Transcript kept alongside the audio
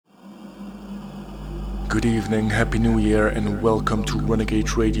Good evening, Happy New Year, and welcome to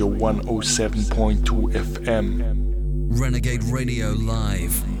Renegade Radio 107.2 FM. Renegade Radio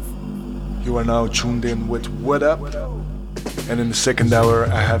Live. You are now tuned in with Wudub, and in the second hour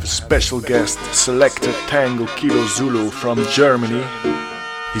I have a special guest, Selected Tango Kilo Zulu from Germany.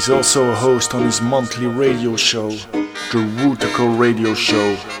 He's also a host on his monthly radio show, the Rootikal Radio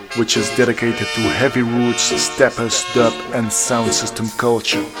Show, which is dedicated to heavy roots, steppers, dub and sound system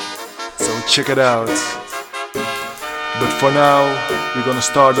culture. So check it out. But for now, we're gonna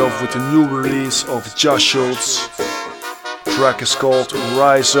start off with a new release of Josh Schultz. Track is called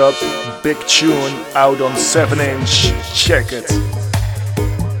Rise Up, big tune out on 7-inch. Check it.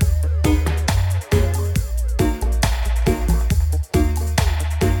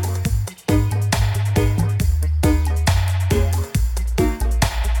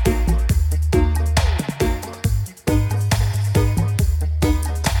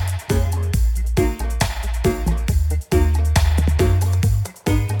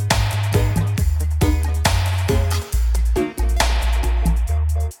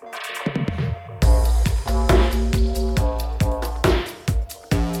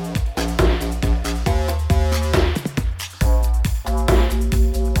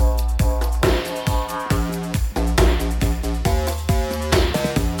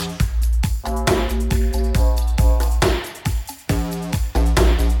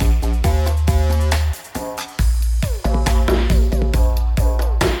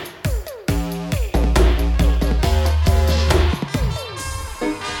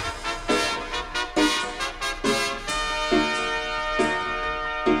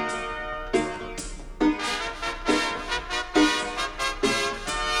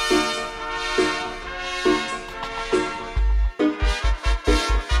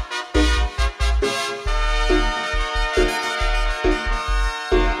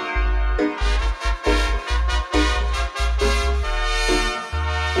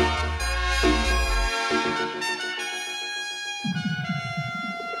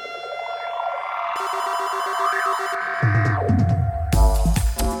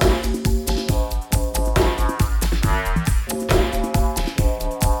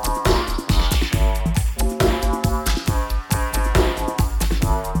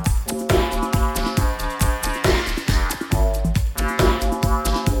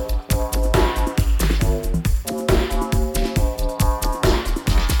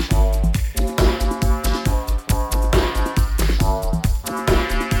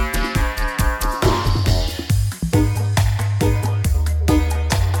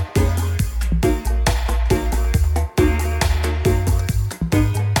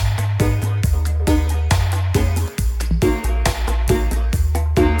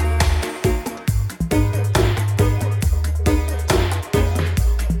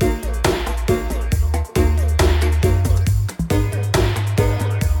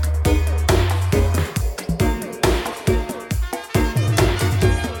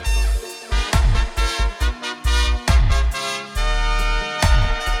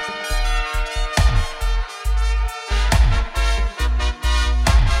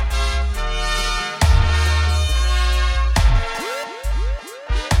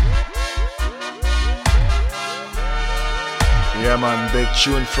 Yeah man, big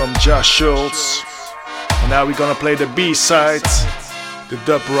tune from Josh Schultz. And now we're gonna play the B-side, the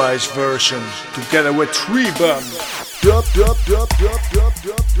dub rise version, together with Tree Bum. Dub, dub, dub, dub, dub,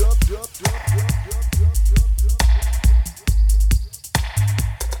 dub, dub, dub, dub.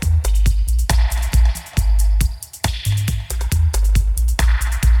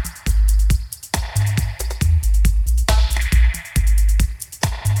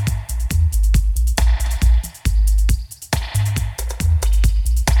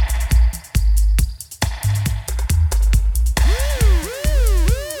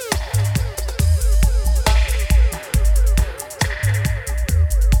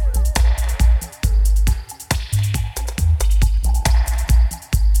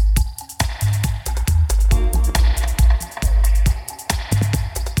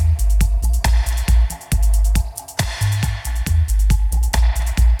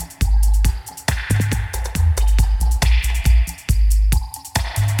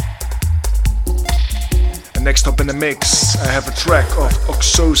 Next up in the mix, I have a track of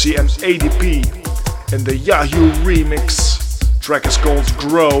Oxosi and ADP in the Yahoo remix. Track is called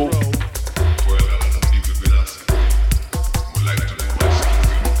Grow.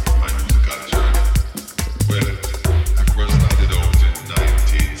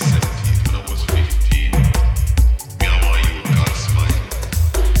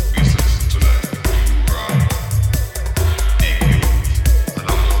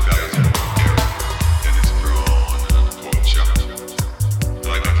 Dennis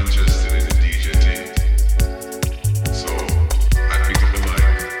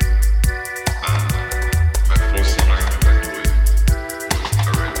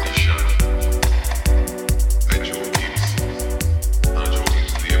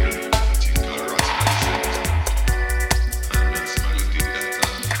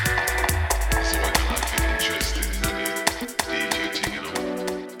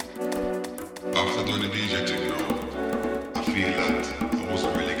doing the DJ thing now, I feel that I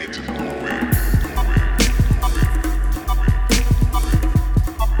wasn't really getting nowhere.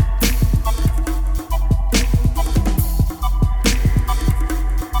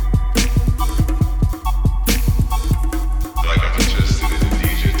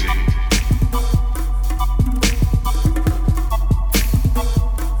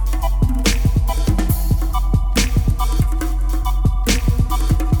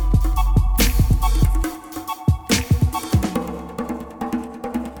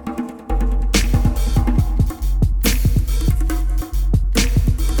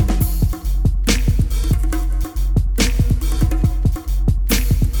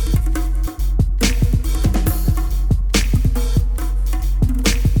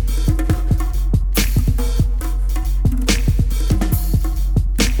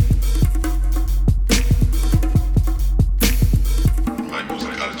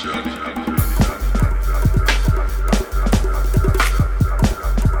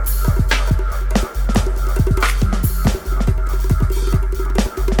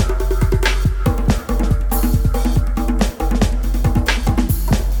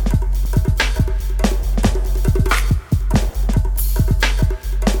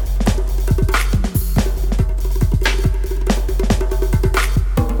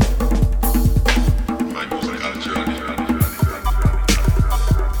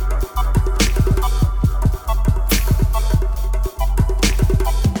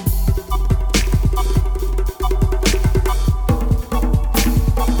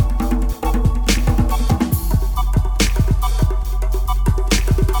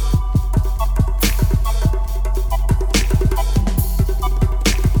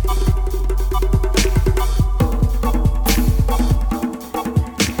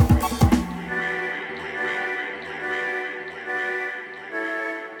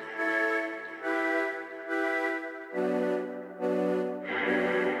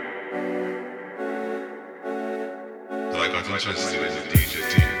 Interested in the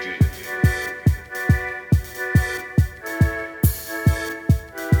DJ team.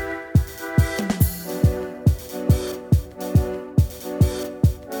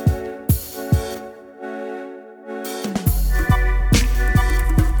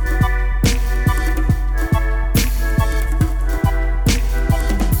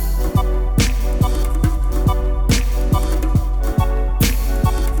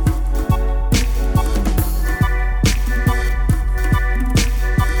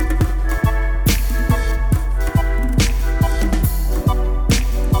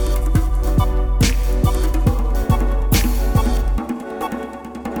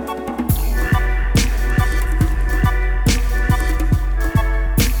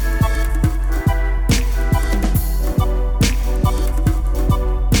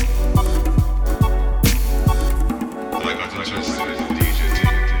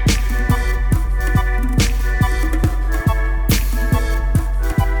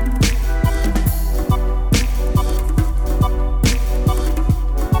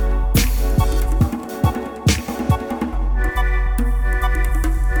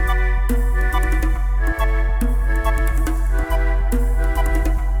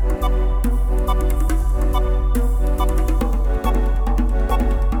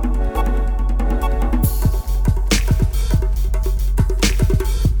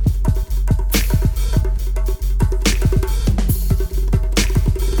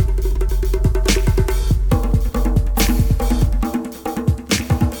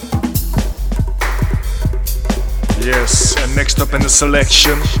 Yes, and next up in the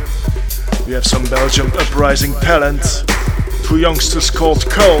selection, we have some Belgian uprising talent. Two youngsters called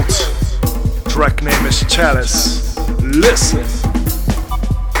Cult. Track name is Chalice. Listen.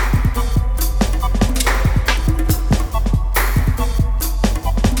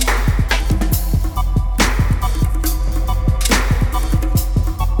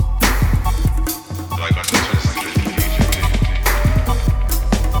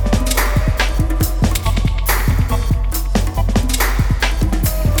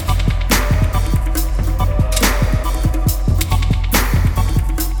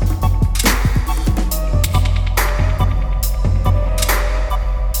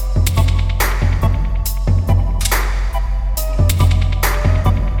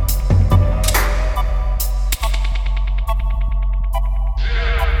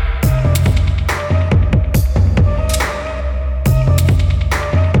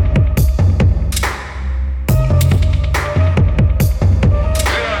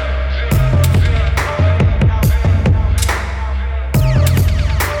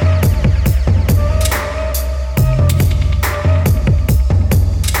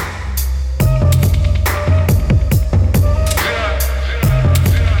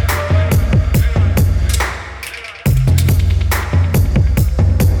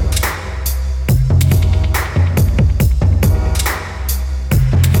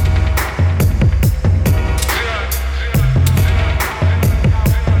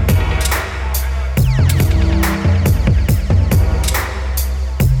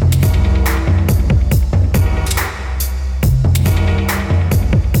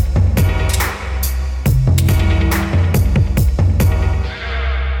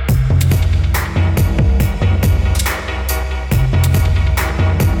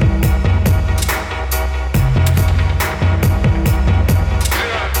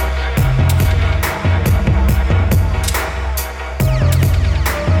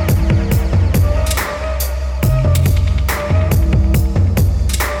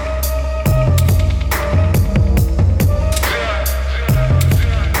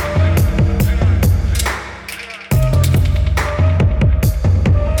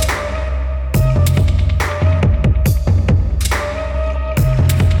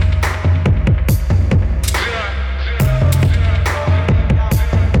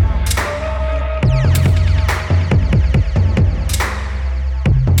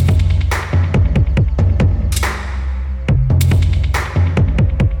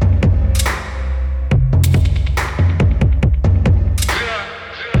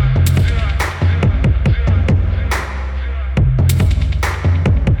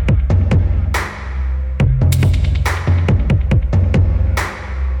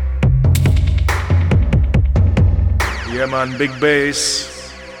 man, big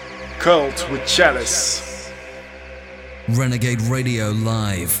bass. Cult with Chalice. Renegade Radio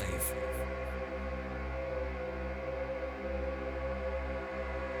Live.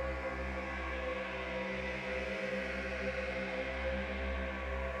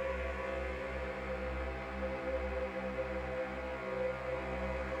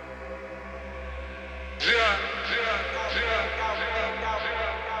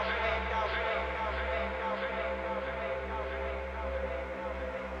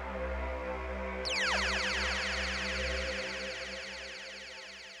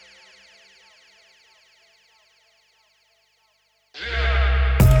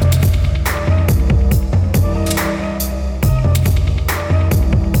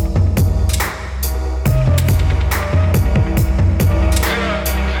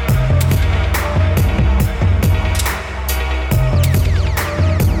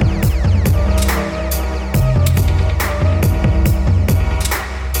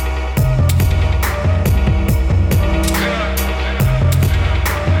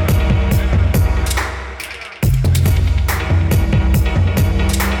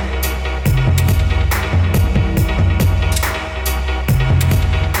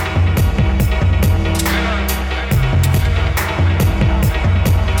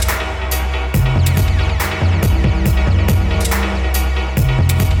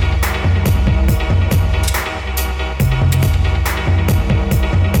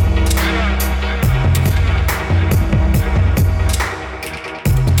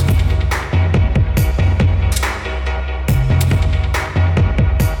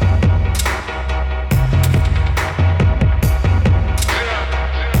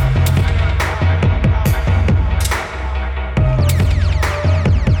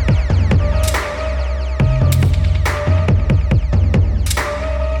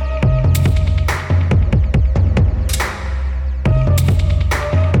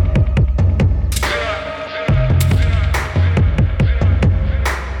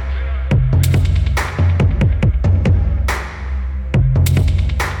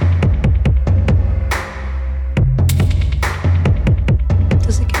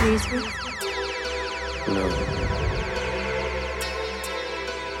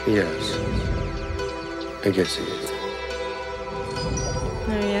 Yes. I guess it is.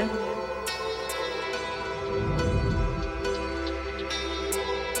 Oh, yeah?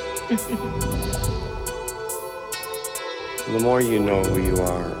 The more you know who you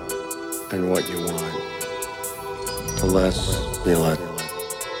are and what you want, the less you let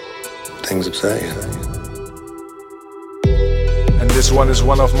things upset you. And this one is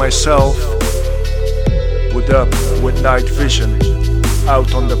one of myself, Wudub with Night Vision,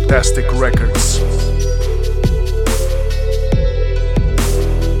 out on the Plastic Records.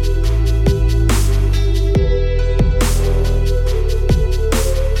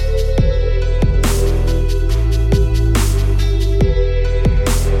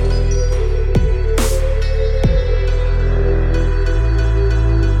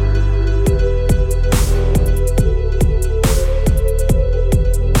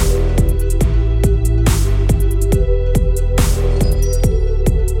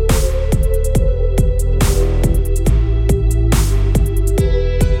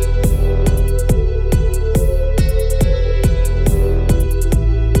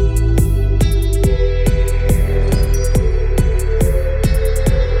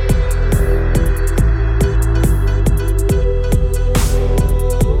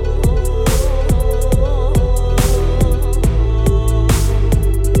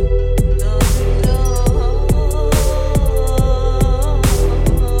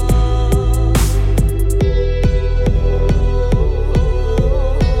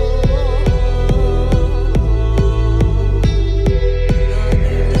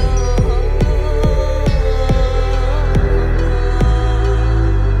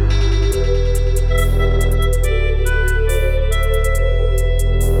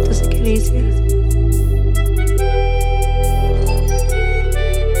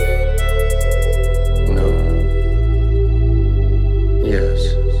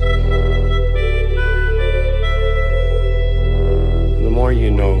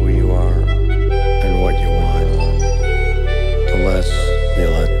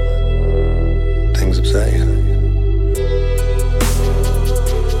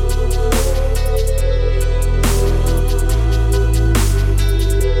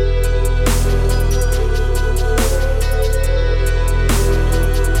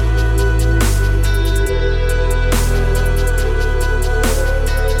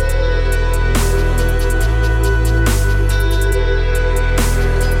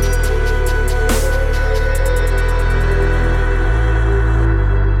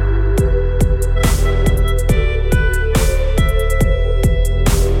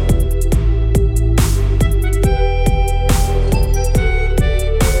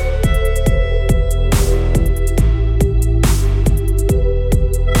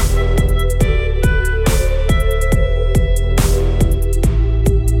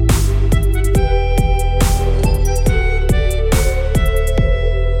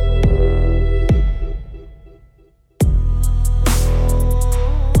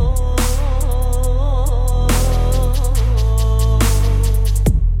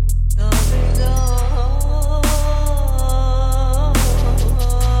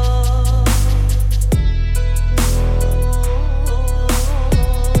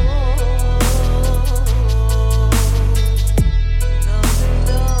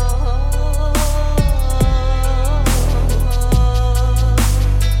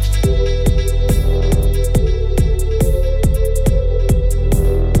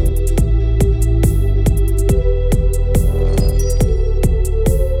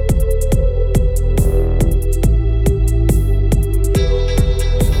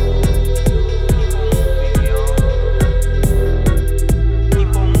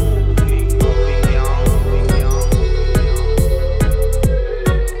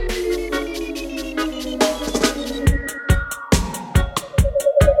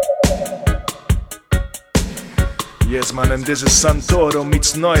 man, and this is Santoro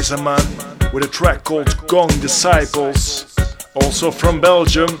meets Noiseman with a track called Gong Disciples, also from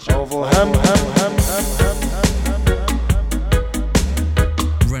Belgium. Ovalham.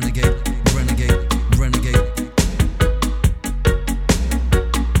 Renegade, renegade, renegade.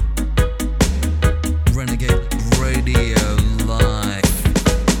 Renegade Radio Live.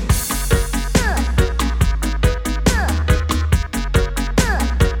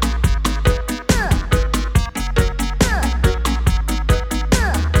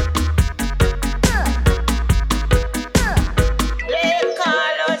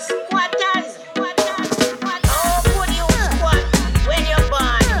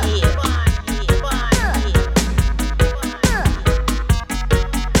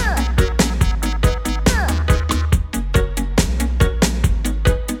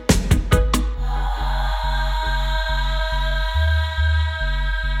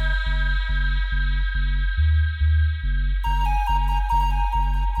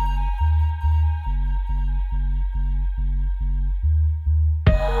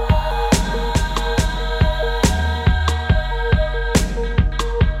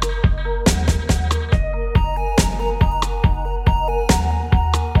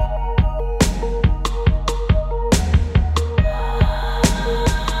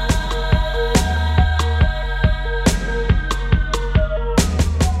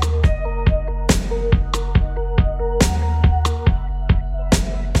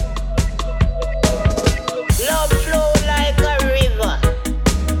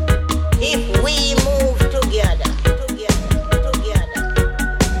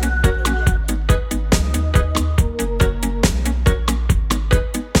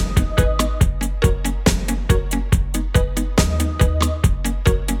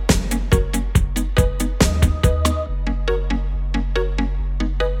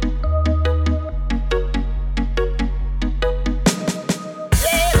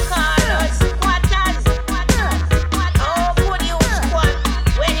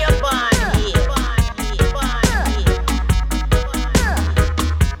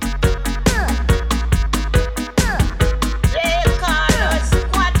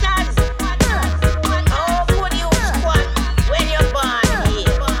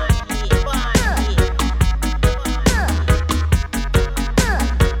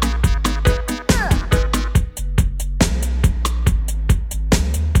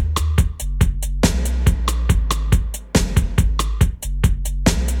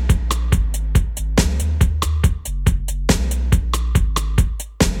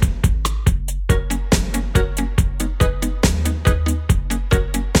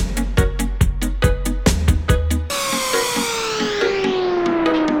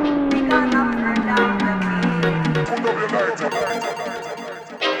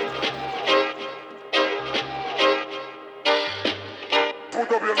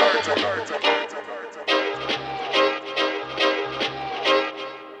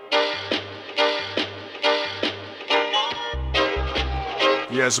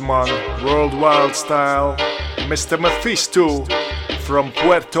 Yes man, World Wild Style, Mr. Mephisto from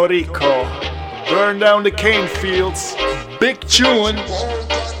Puerto Rico. Burn down the cane fields, big tune.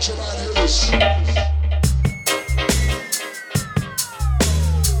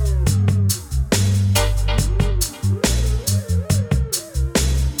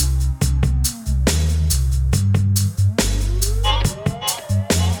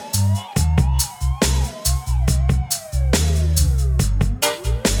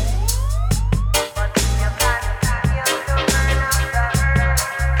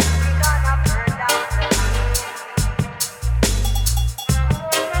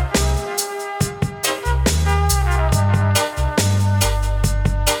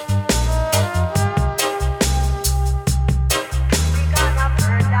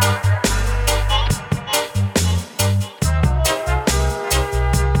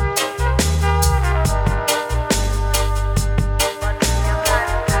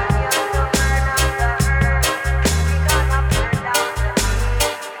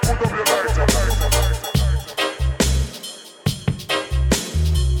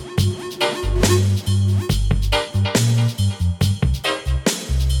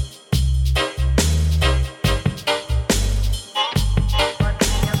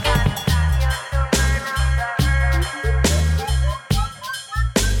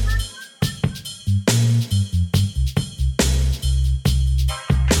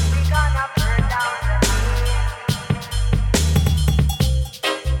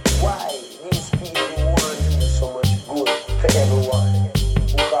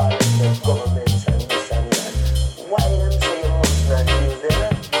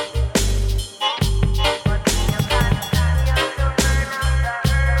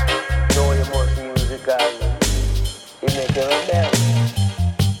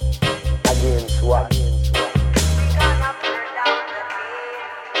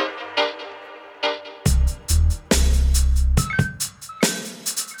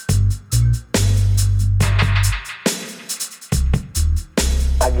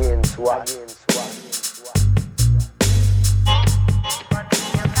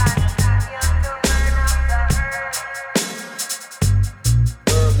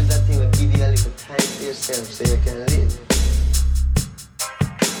 yourself so you can live.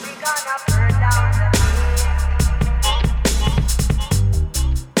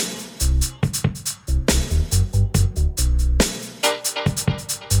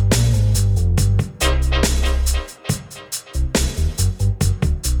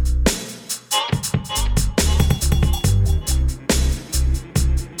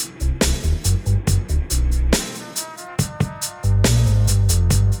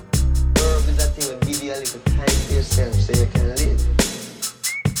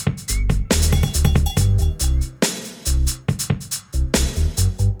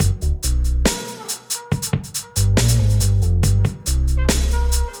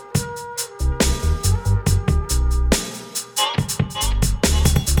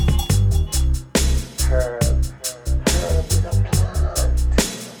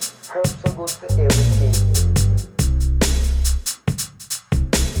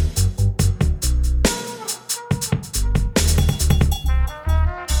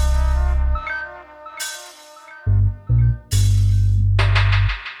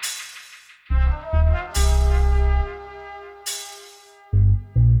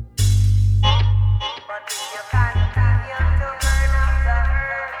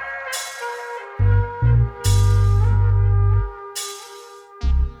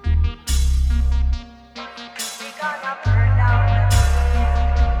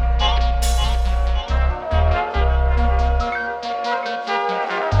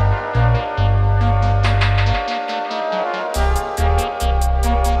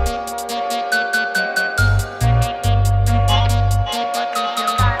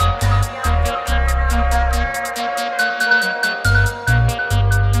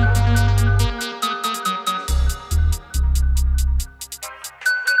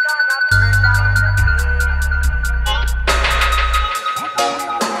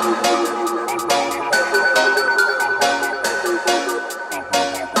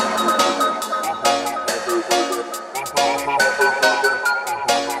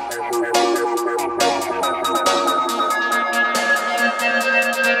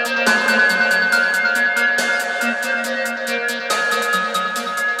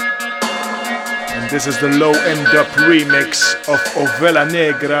 This is the low end dub remix of Ovela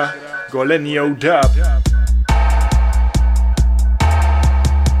Negra, Golenio Dub.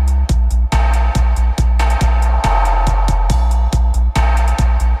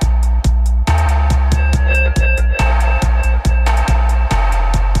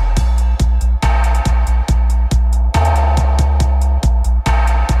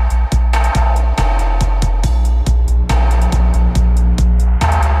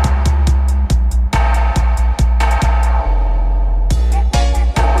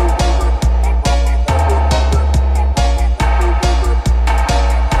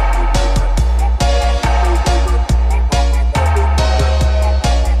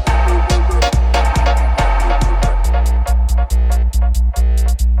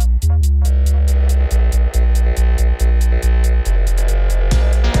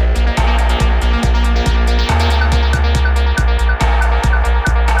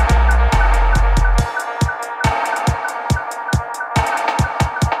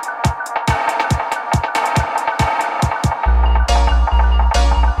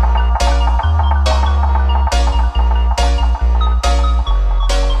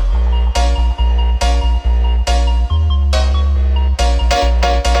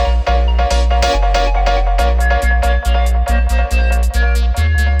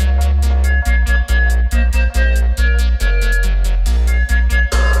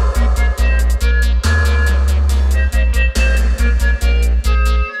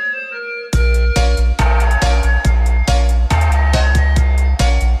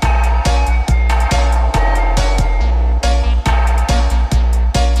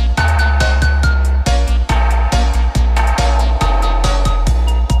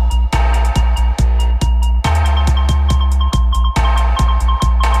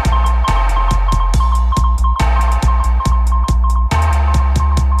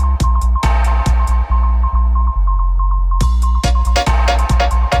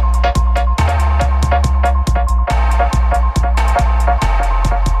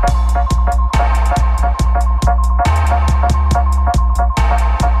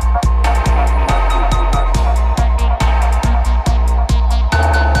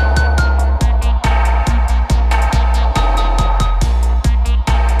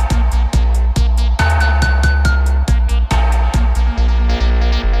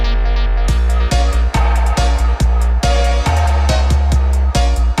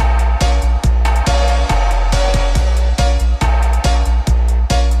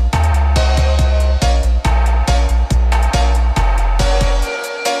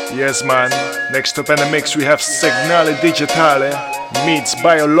 Yes, man. Next up in the mix we have Segnale Digitale meets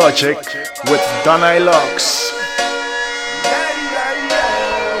Biologic with Danai Lux.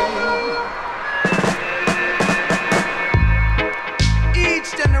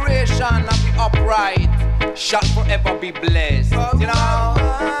 Each generation of the upright shall forever be blessed. You know,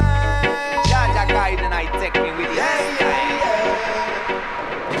 Jaja guide and I take me with you.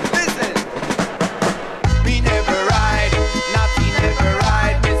 Listen, me never ride, nothing never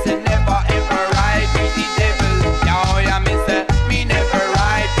ride. Me say never ever ride with the devil. Yeah, me say me never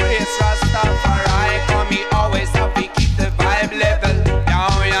ride. Praise Rastafari, 'cause me always have to keep the vibe level.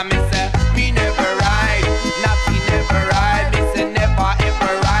 Yeah, me say me never ride, nothing never ride. Me say never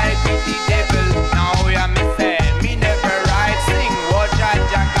ever ride with the devil. Now me say me never ride. Sing what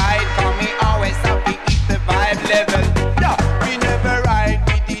Jaja guide, 'cause me always have to keep the vibe level. Yeah, me never ride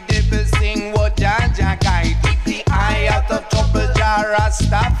with the devil. Sing what Jaja guide, keep the eye out of trouble. Jah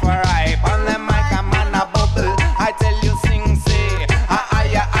Rastafari, on the mic a man a bubble. I tell you sing say a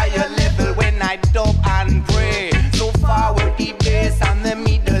higher level when I dub and pray. So forward the bass and the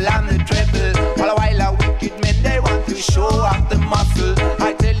middle and the treble. All while a wicked men they want to show off the muscle.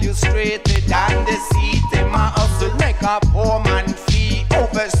 I tell you straight than the seat them a hustle. Make a poor man flee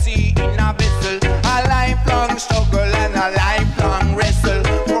oversee in a vessel. A lifelong struggle and a lifelong wrestle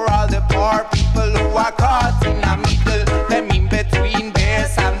for all the poor people who are caught in a middle. Them in between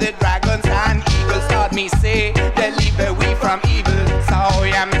bears and the dragons and eagles. Lord me say deliver we from evil. So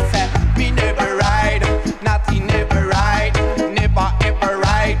yeah me say me never ride, nothing never ride, never ever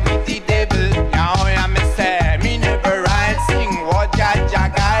ride with the devil. Now yeah me say me never ride. Sing what Jaja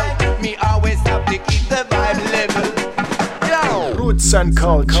guide, me always have to keep the vibe level. Yo. Roots and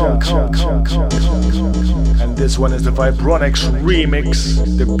Culture. And this one is the Vibronix remix,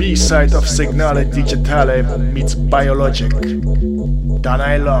 the B-side of Segnale Digitale meets Biologic.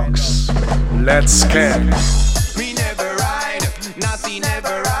 Danai Lux. Let's scan. Me never ride, nothing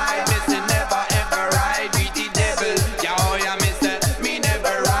never ride. Me say never ever ride with the devil. Yeah, me say me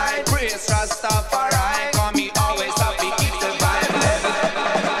never ride. Praise Rastafari, 'cause me always have to keep the vibe level.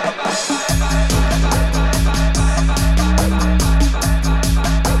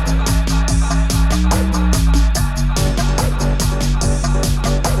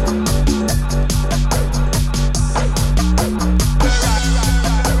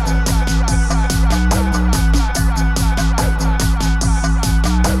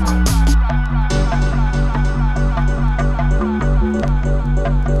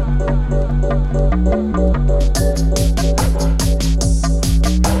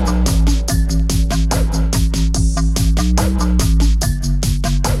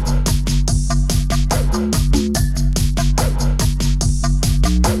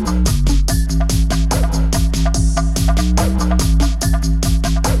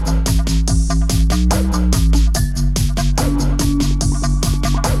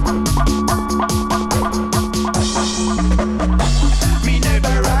 Me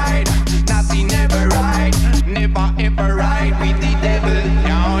never ride, nothing never ride, never ever ride with the devil.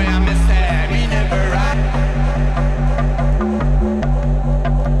 Yeah, me say me never ride.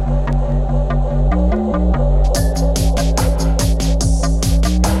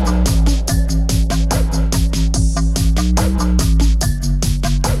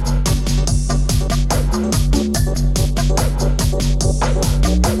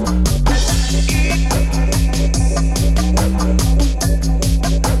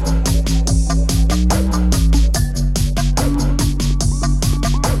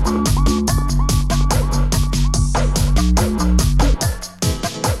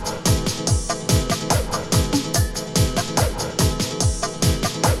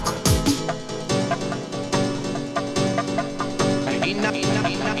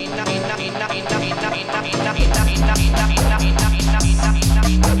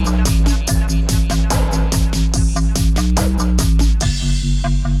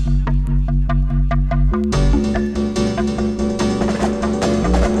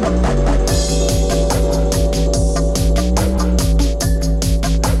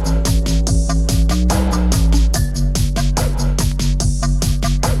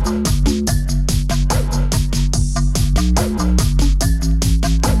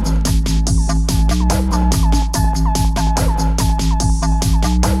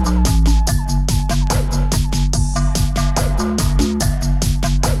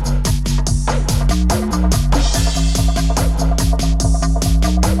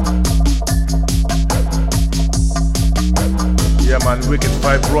 Wicked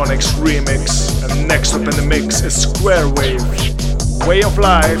Vibronix remix. And next up in the mix is Square Wave, Way of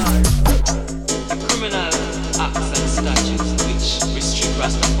Life. Criminal acts and statutes which restrict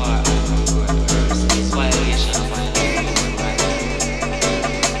Rastafari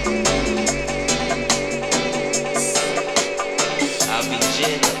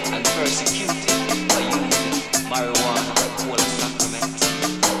jailed and persecuted for using marijuana or a sacrament.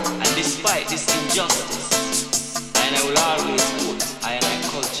 And despite this injustice, I will always put I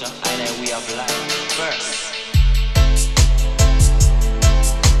culture and way of life first.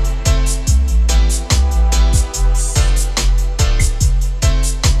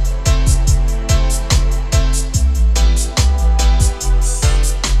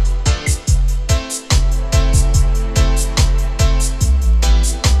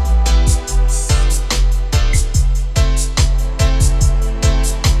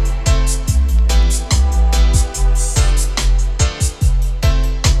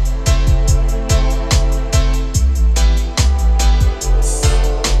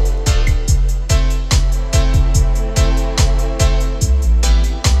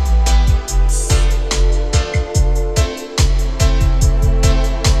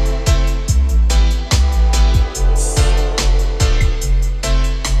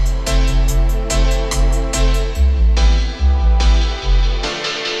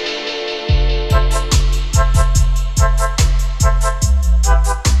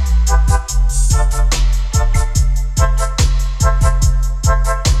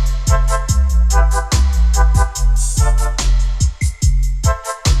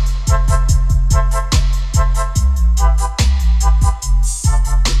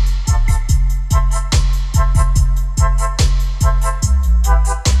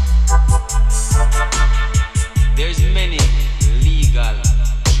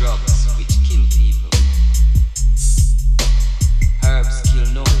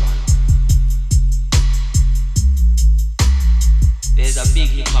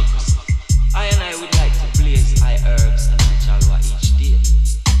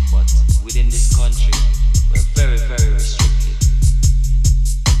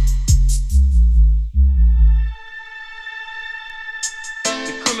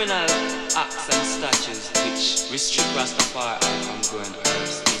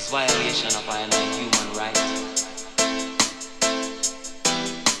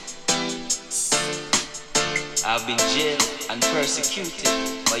 I've been jailed and persecuted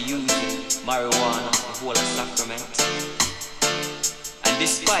for using marijuana, the whole sacrament. And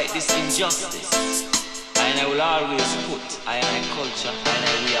despite this injustice, I will always put I culture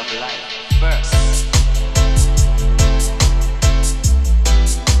and way of life first.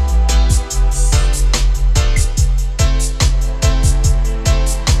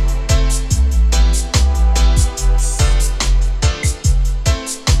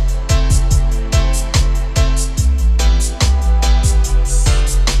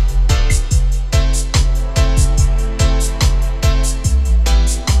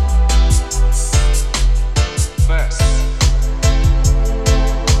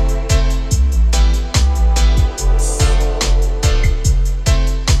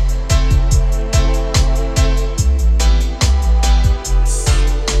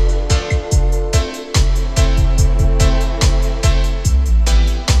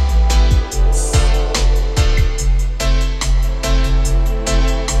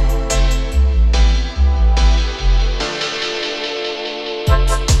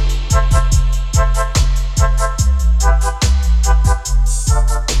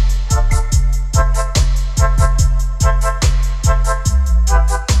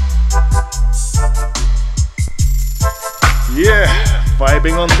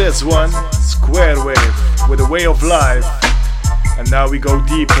 Vibing on this one, Square Wave with a way of life. And now we go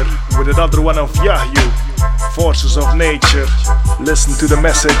deeper with another one of Yahoo, Forces of Nature. Listen to the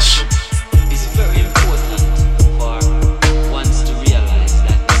message. It's very important for ones to realize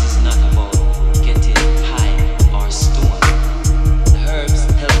that this is not about getting high or stoned. The herbs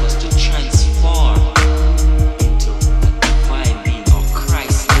help us to transform into a divine being or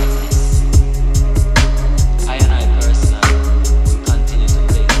Christ-likeness. I and I personally will continue to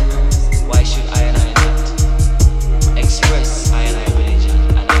play the herbs. Why should I and I not express I and I religion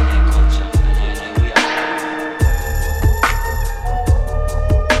and I and I culture and I and I way of life?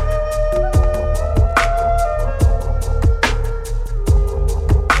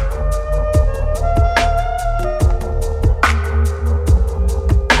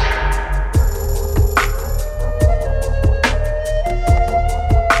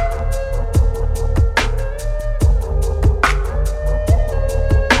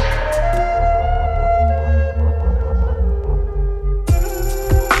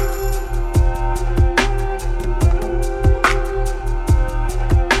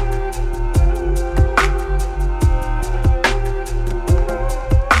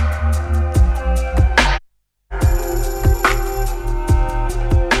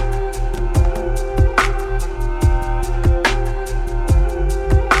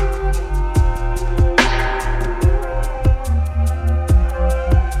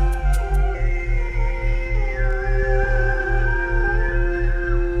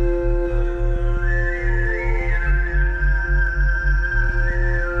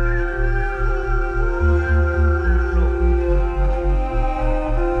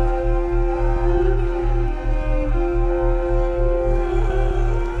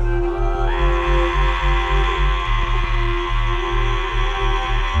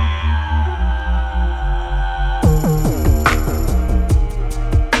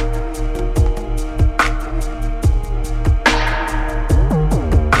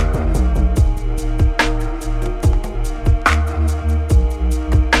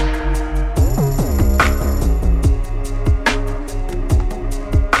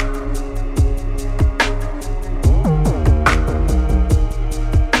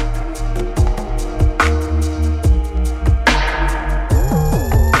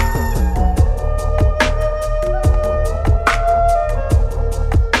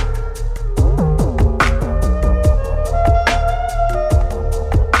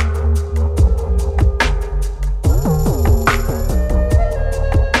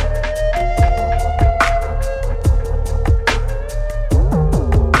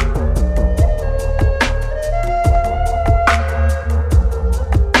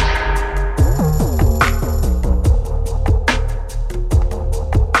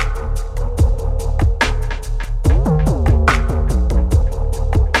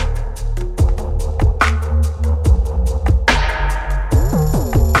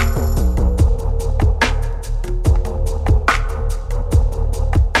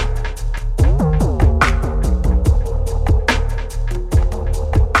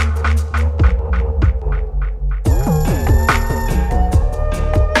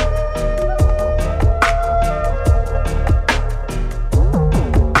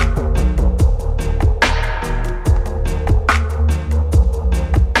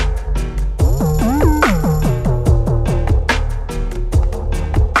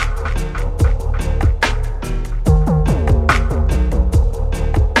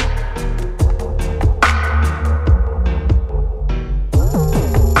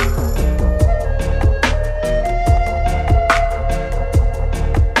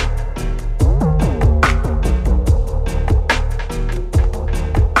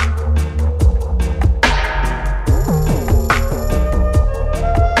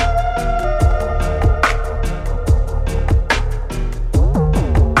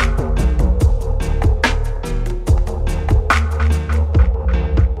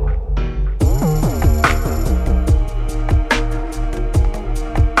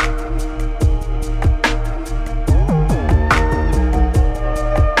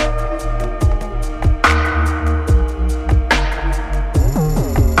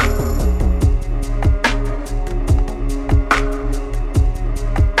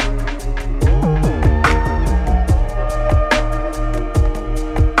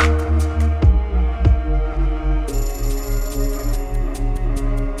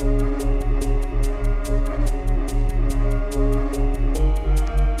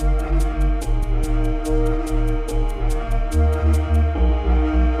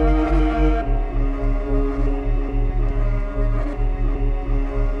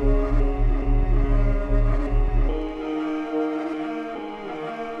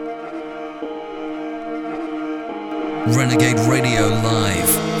 Renegade Radio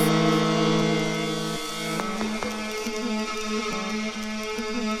Live.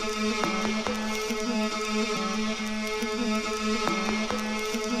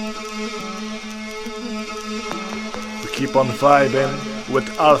 Keep on vibing with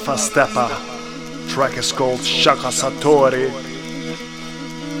Alpha Steppa. Track is called Shaka Satori.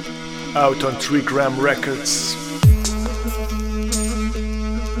 Out on 3 Gram Records.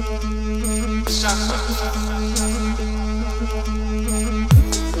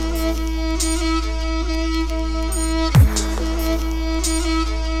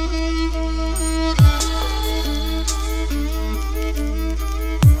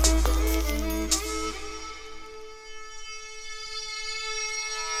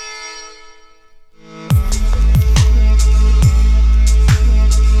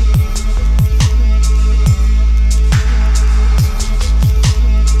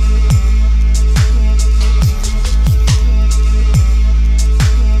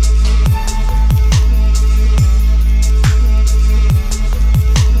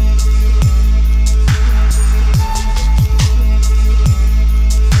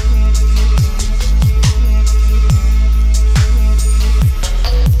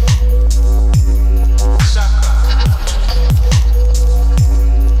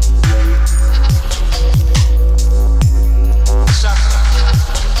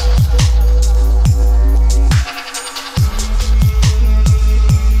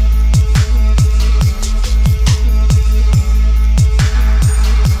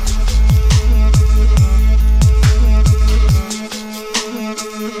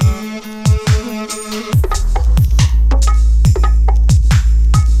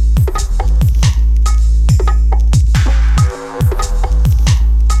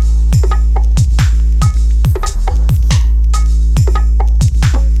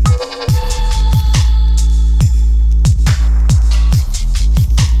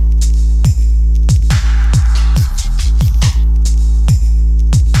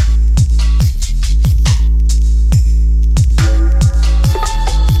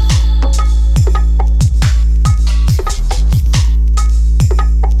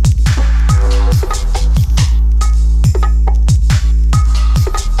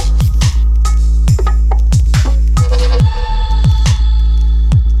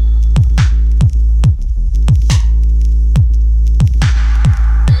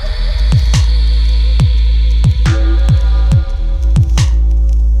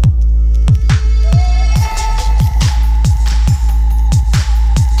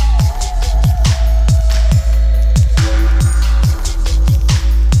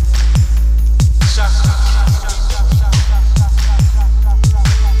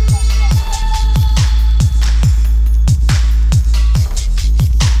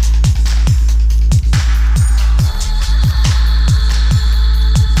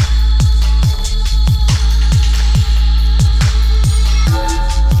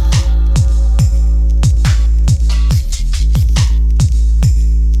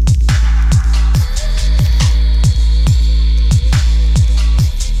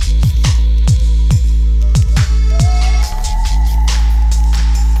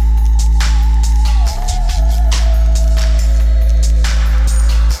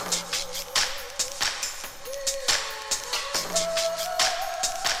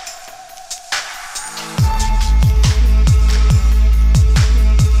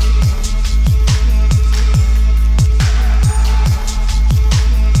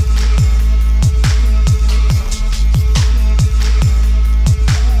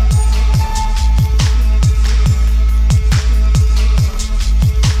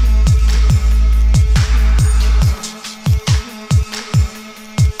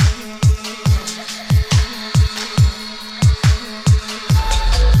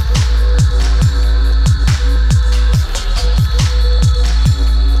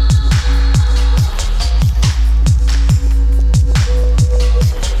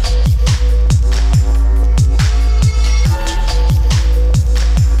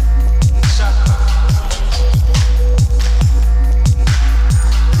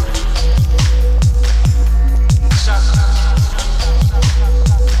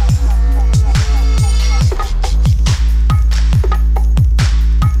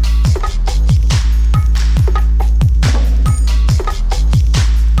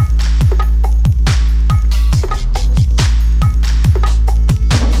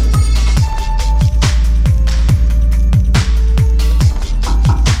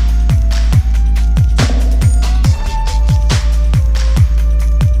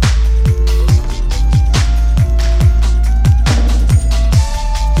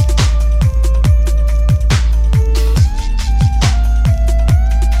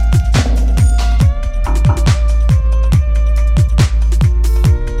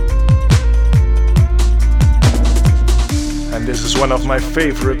 one of my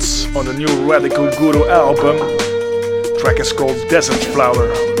favorites on the new Radical Guru album. The track is called Desert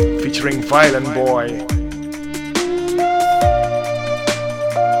Flower, featuring Violent Boy.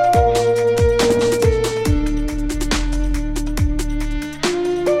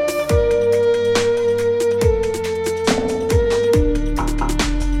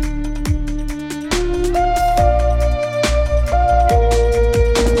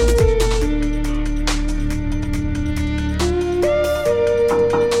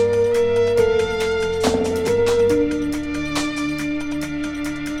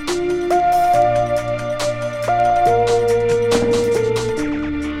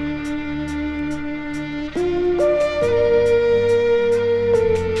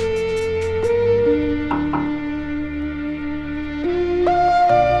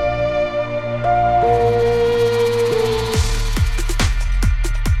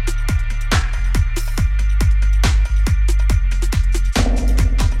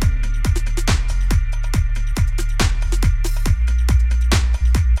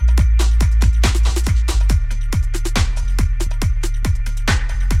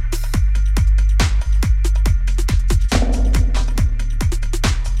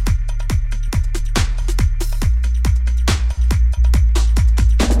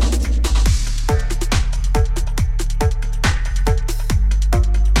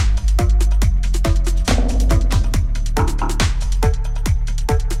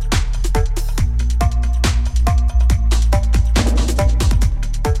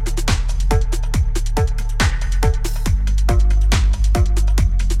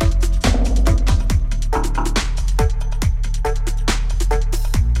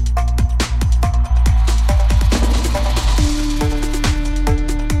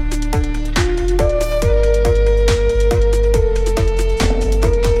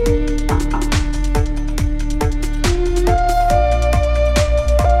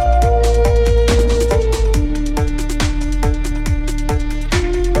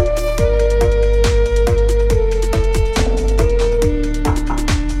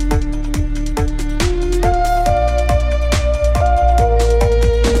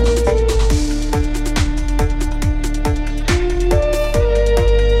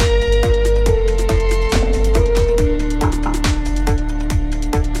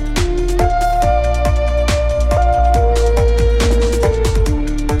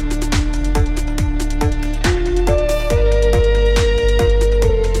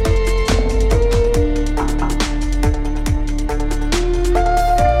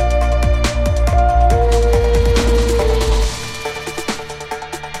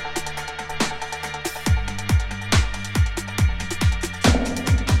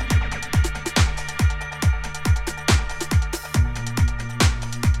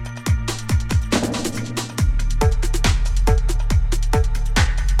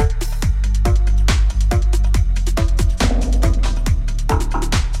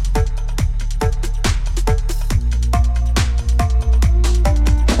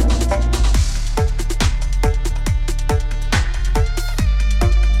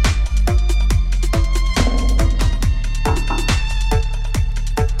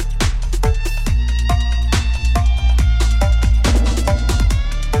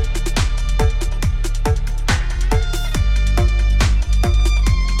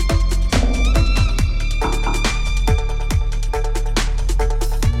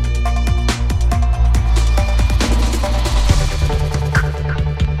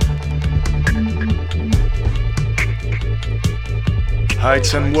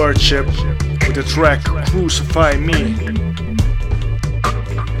 Heights and Worship with the track Crucify Me,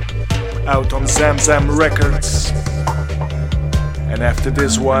 out on Zamzam Records. And after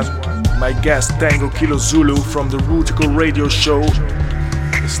this one, my guest Tango Kilo Zulu from the Rootikal Radio Show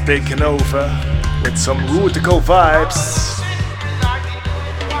is taking over with some Rootikal vibes.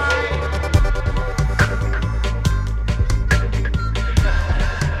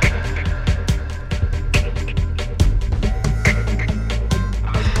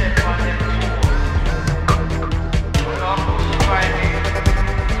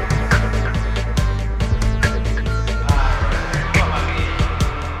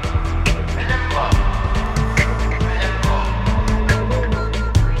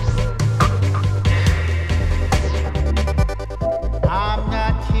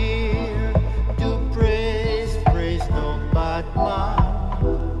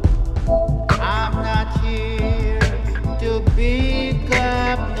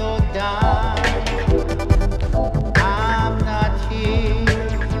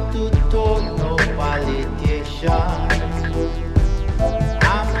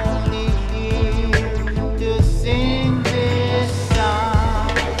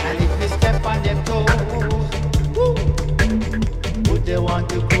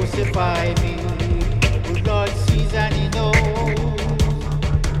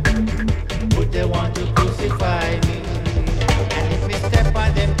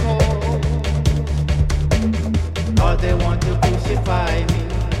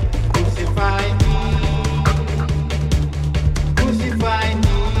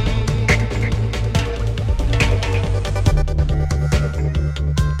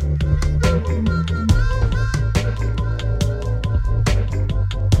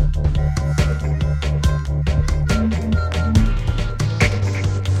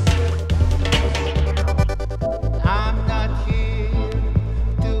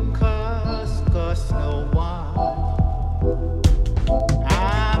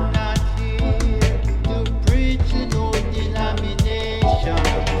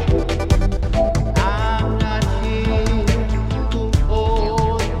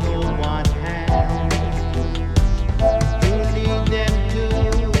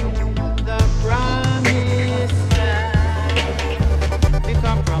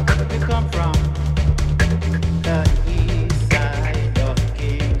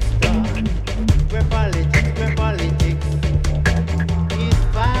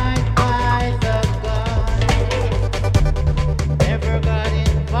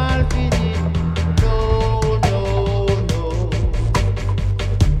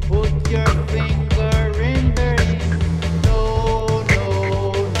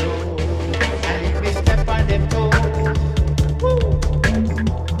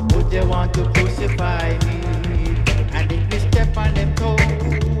 they want to crucify me? And if we step on them toes,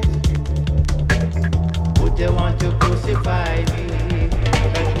 would they want to crucify me?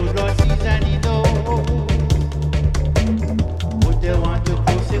 The good Lord sees and he knows. Would they want to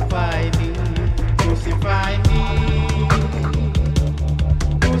crucify me? Crucify me.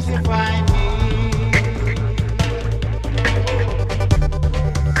 Crucify me.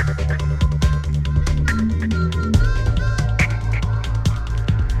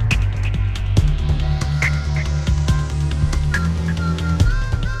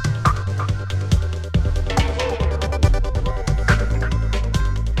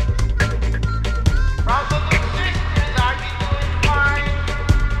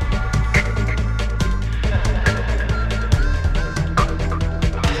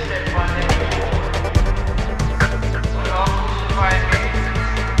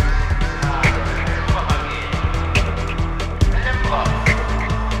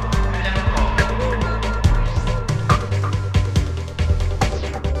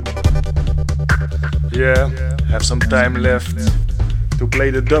 Yeah, have some time left to play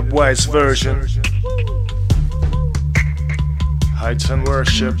the dubwise version. Heights and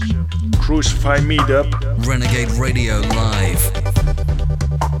Worship, Crucify Meetup. Renegade Radio Live.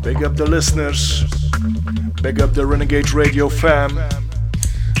 Big up the listeners, big up the Renegade Radio fam,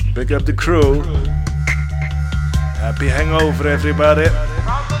 big up the crew. Happy hangover, everybody.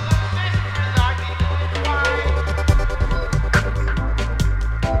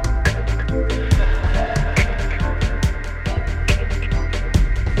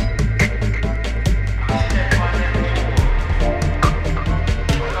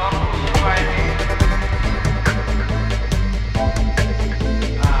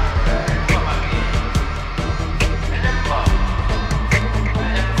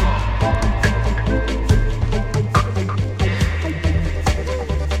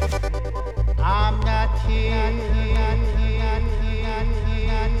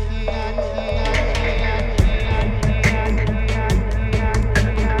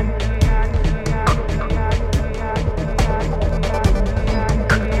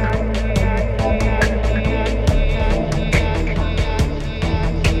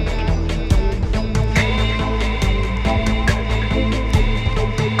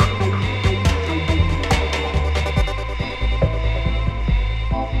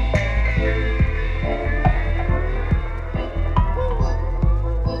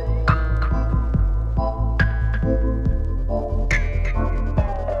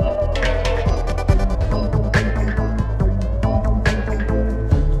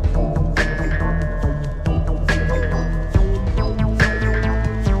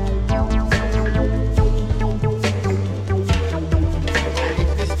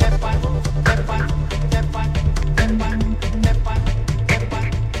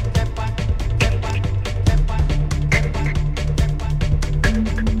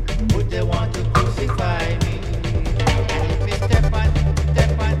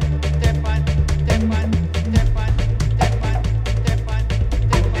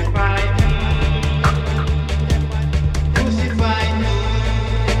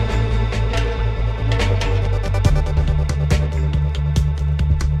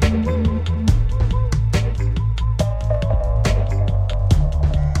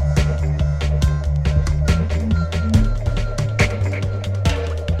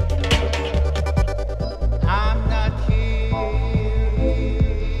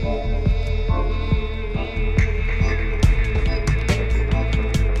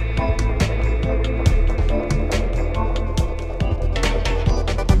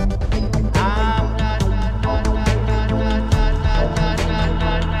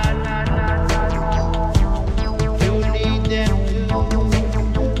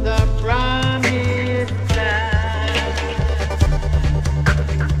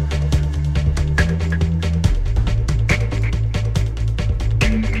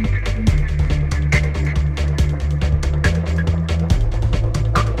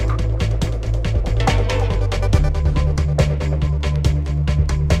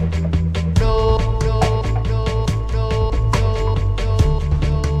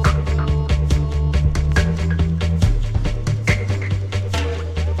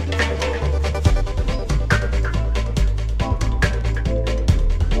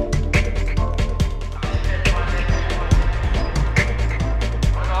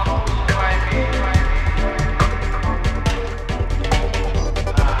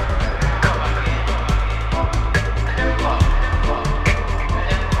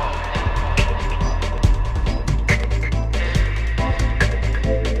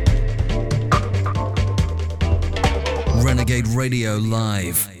 Radio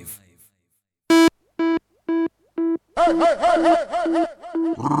Live.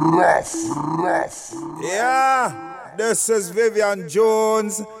 Yeah, this is Vivian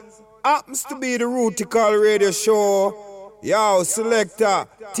Jones. Happens to be the Rootikal Radio Show. Yo, selector,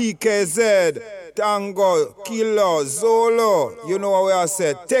 TKZ, Tango, Kilo, Zolo. You know what I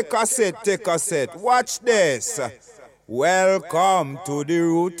said. Take a set. Watch this. Welcome to the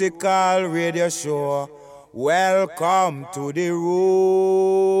Rootikal Radio Show. Welcome to the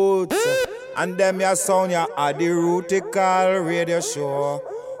roots. And them ya sound ya at the Rootikal Radio Show.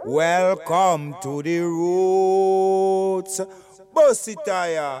 Welcome to the roots.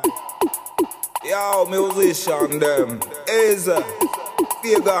 Bossitaya. Yo, musician them. Aza,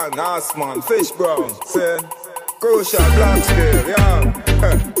 Vegan, Assman, Fish Brown, say, Crucial, Black Steel, yeah.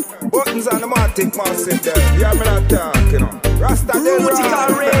 Buttons on the Matic massive them. Yeah, me not talk, you know. Rasta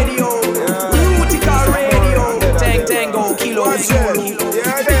Rootikal Radio. Rootikal Radio. Tango, Kilo, Zulu.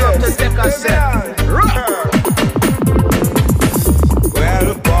 Yeah, pick up the deck I said.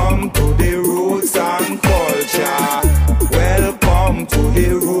 Welcome to the roots and culture. Welcome to the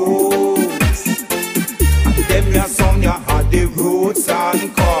roots. And them ya song ya had the roots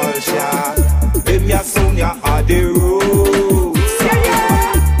and culture. Them ya song ya had the roots.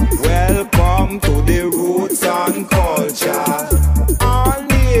 Welcome to the roots and culture. All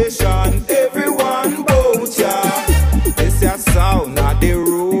nation, everyone bout ya. This ya sound of the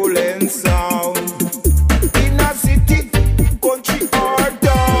ruling sound. In a city, country or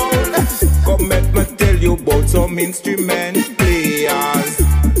town. Come let me tell you about some instrument players.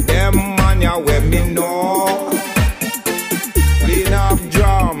 Them man ya when me know. Clean up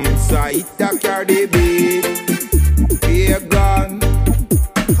drums, I hit a cardi beat. Vegan,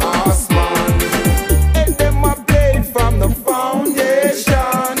 Horseman. And them a play from the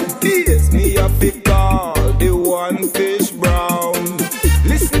foundation. This me a pick all the one Fish Brown.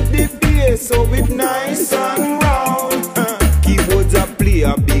 Listen to the bass so it nice and round. Keyboards a play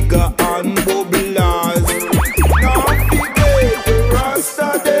a bigger and bubblers. Now forget the Rasta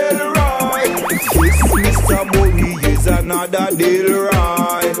Del Roy. This Mr. Bowie is another Del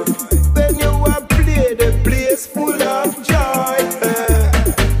Roy. When you a play the place full of joy.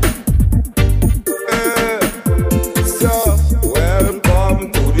 So welcome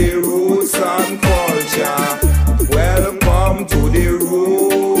to the roots and culture. Welcome to the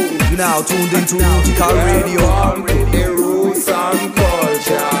roots. You now tuned into Rootikal Radio. Welcome to the roots and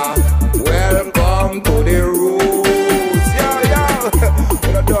culture. Welcome to the roots. Yo.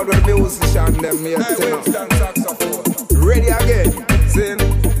 You don't know the musician them here. Ready again. Sing.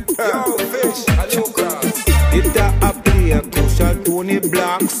 Yo, Fish. Hello, Cross. It a play a crucial Tony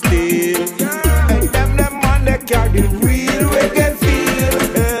Black Steel. And them man they carry the real reggae feel.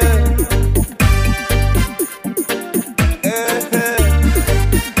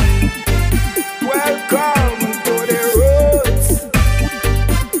 Welcome to the roots.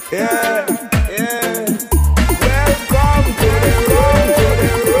 Yeah. Welcome to the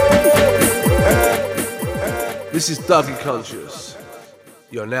roots. This is Dougie Conscious.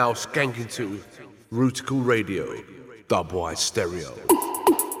 You're now skanking to Rootikal Radio, Dubwise Stereo.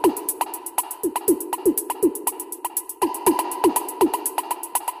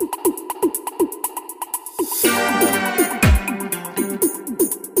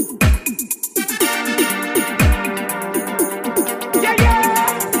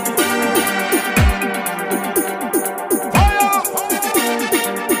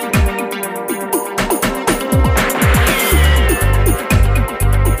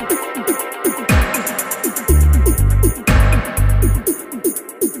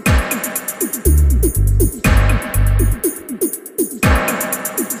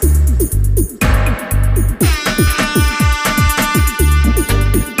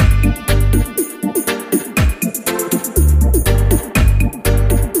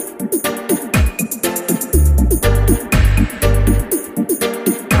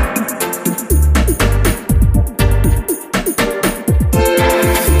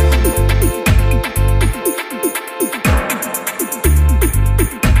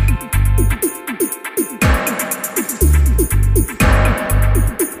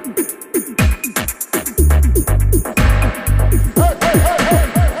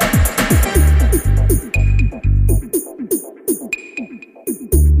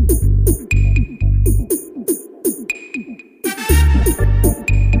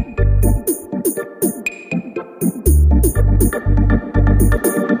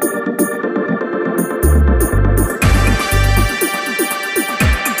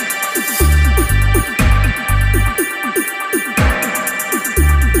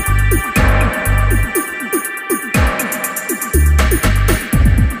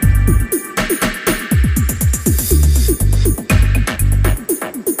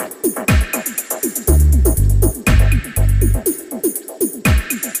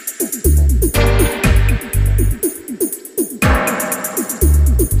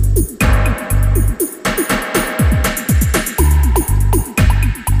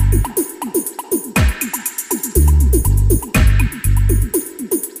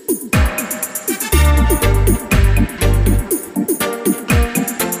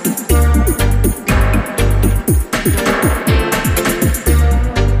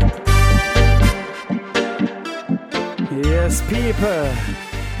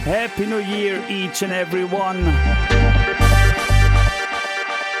 Happy New Year, each and every one.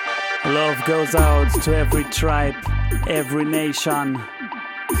 Love goes out to every tribe, every nation.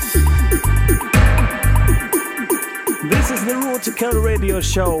 This is the Rootikal Radio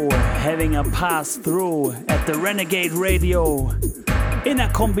Show, having a pass through at the Renegade Radio in a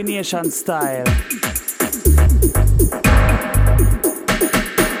combination style.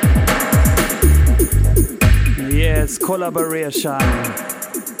 Yes, collaboration.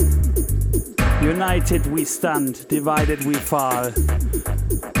 United we stand, divided we fall.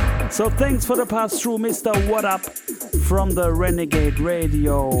 So thanks for the pass through, Mr. Wudub from the Renegade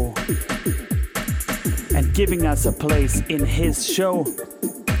Radio, and giving us a place in his show.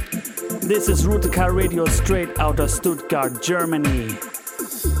 This is Rootikal Radio straight out of Stuttgart, Germany.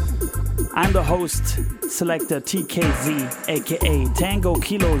 I'm the host, selector TKZ, aka Tango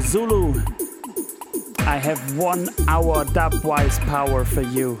Kilo Zulu. I have 1 hour dubwise power for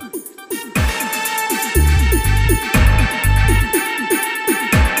you.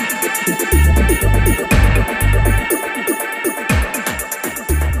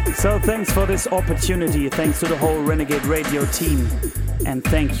 So thanks for this opportunity, thanks to the whole Renegade Radio team, and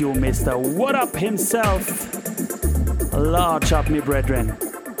thank you Mr. Wudub himself. Large up me brethren.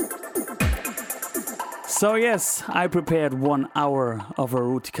 So yes, I prepared 1 hour of a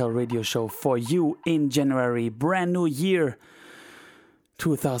Rootikal Radio Show for you in January, brand new year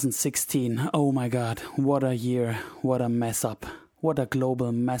 2016. Oh my god, what a year, what a mess up, what a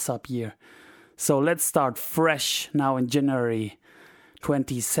global mess up year. So let's start fresh now in January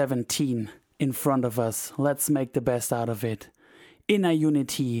 2017 in front of us. Let's make the best out of it, in a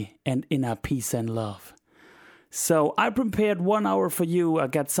unity and in a peace and love. So I prepared 1 hour for you. I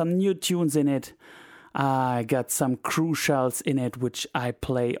got some new tunes in it. I got some crucials in it, which I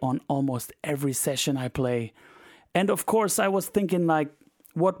play on almost every session I play. And of course, I was thinking like,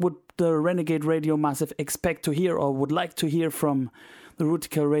 what would the Renegade Radio Massive expect to hear or would like to hear from the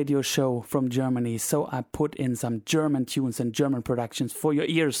Rootikal Radio Show from Germany? So I put in some German tunes and German productions for your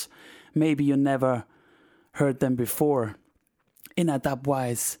ears. Maybe you never heard them before. In a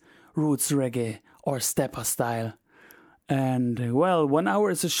dubwise, roots reggae or stepper style. And well, 1 hour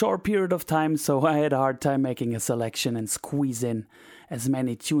is a short period of time, so I had a hard time making a selection and squeeze in as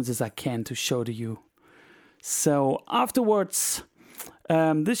many tunes as I can to show to you. So afterwards,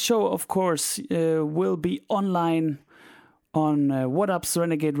 this show, of course, will be online on Wudub's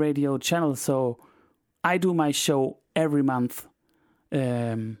Renegade Radio channel. So I do my show every month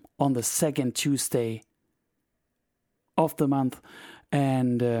on the second Tuesday of the month.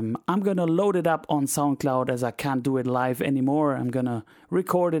 And I'm going to load it up on SoundCloud as I can't do it live anymore. I'm going to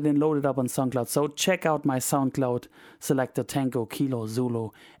record it and load it up on SoundCloud. So check out my SoundCloud, selector Tango Kilo Zulu.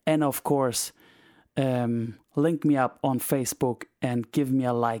 And of course, link me up on Facebook and give me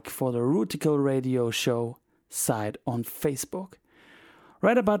a like for the Rootikal Radio Show side on Facebook.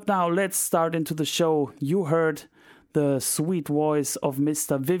 Right about now, let's start into the show. You heard the sweet voice of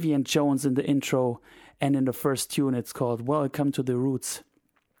Mr. Vivian Jones in the intro. And in the first tune, it's called Welcome to the Roots.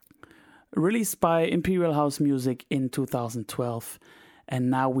 Released by Imperial House Music in 2012.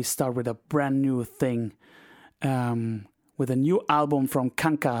 And now we start with a brand new thing. With a new album from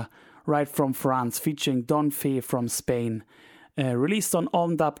Kanka, right from France, featuring Don Fe from Spain. Released on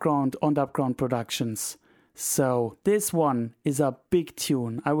On Dubground Productions. So this one is a big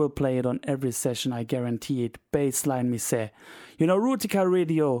tune. I will play it on every session, I guarantee it. Bassline me say. You know, Rootikal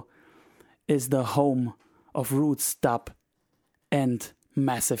Radio is the home of roots, dub, and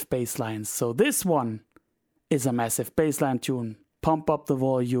massive bass lines. So this one is a massive bassline tune. Pump up the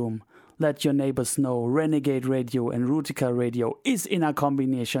volume. Let your neighbors know Renegade Radio and Rootikal Radio is in a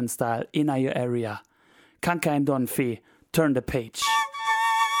combination style in your area. Kanka and Don Fe, turn the page.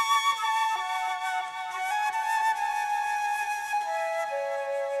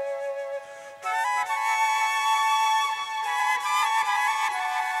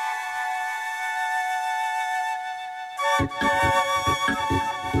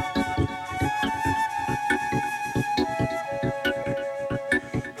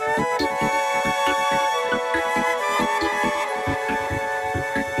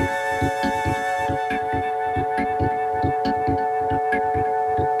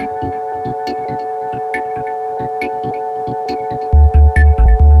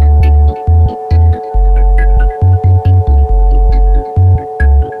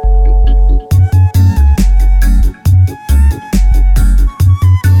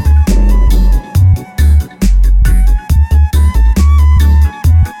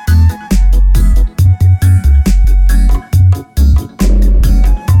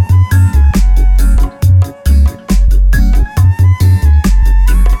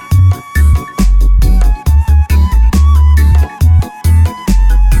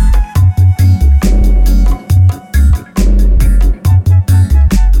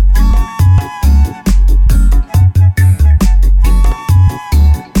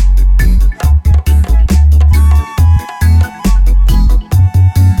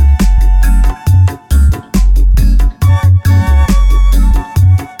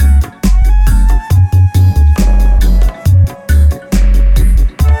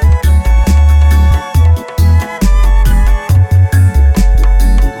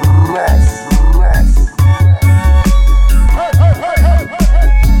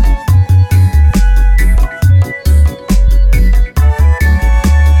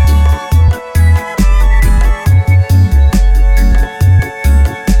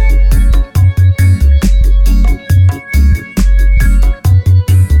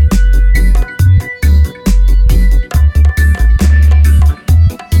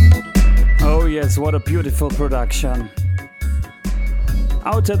 beautiful production.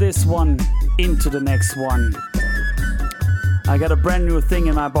 Out of this one, into the next one. I got a brand new thing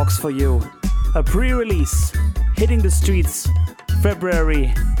in my box for you. A pre-release, hitting the streets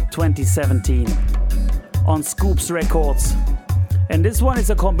February 2017 on Scoops Records. And this one is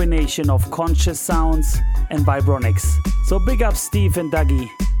a combination of conscious sounds and vibronics. So big up Steve and Dougie.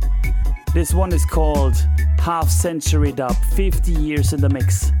 This one is called Half Century Dub, 50 years in the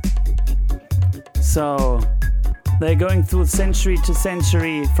mix. So they're going through century to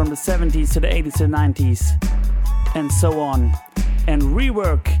century, from the 70s to the 80s to the 90s and so on, and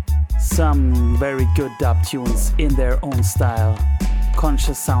rework some very good dub tunes in their own style,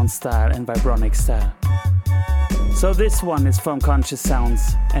 conscious sound style and vibronic style. So this one is from Conscious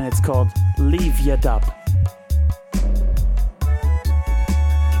Sounds and it's called Leave Ya Dub.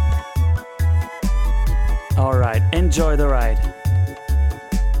 Alright, enjoy the ride.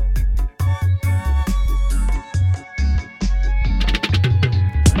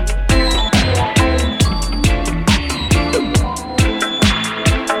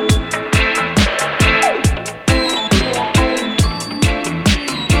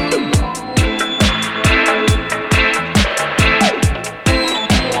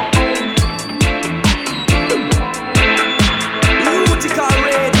 Rootikal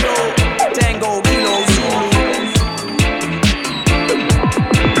Radio, Tango Kilo Zulu.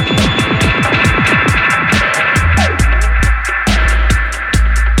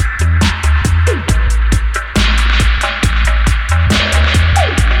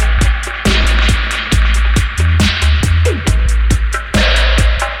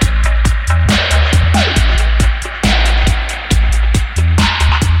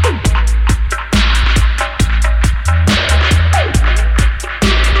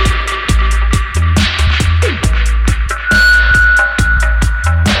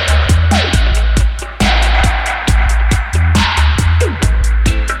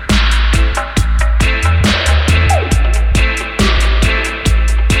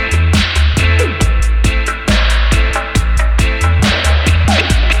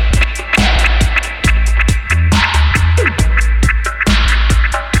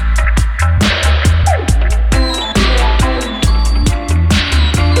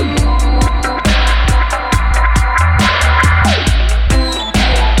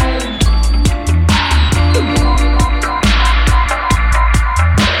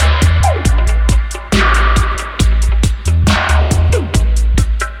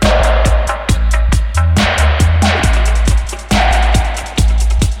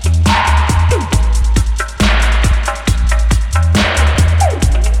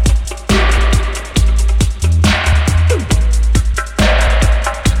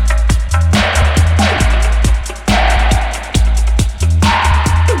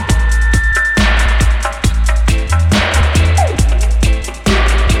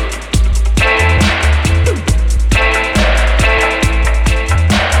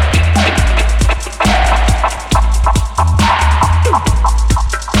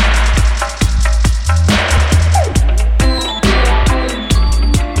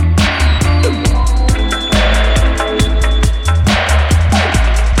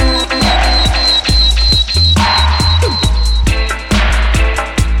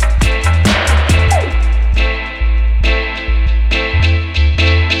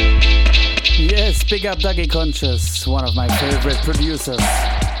 Big up Dougie Conscious, one of my favorite producers.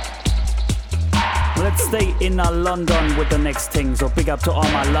 Let's stay in London with the next thing. So big up to all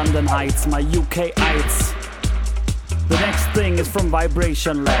my London Heights, my UK Heights. The next thing is from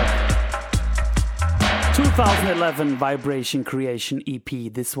Vibration Lab. 2011 Vibration Creation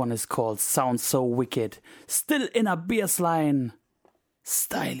EP. This one is called Sound So Wicked. Still in a bassline.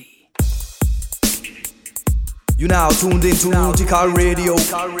 Styly. You now tuned into Rootikal Radio.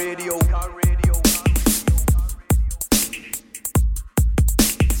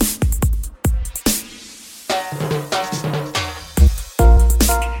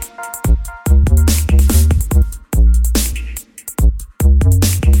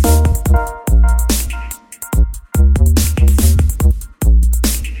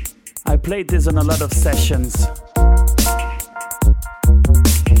 I played this on a lot of sessions,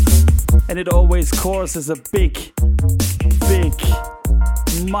 and it always causes a big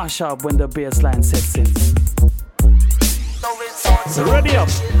mash up when the bass line sets in. So ready up.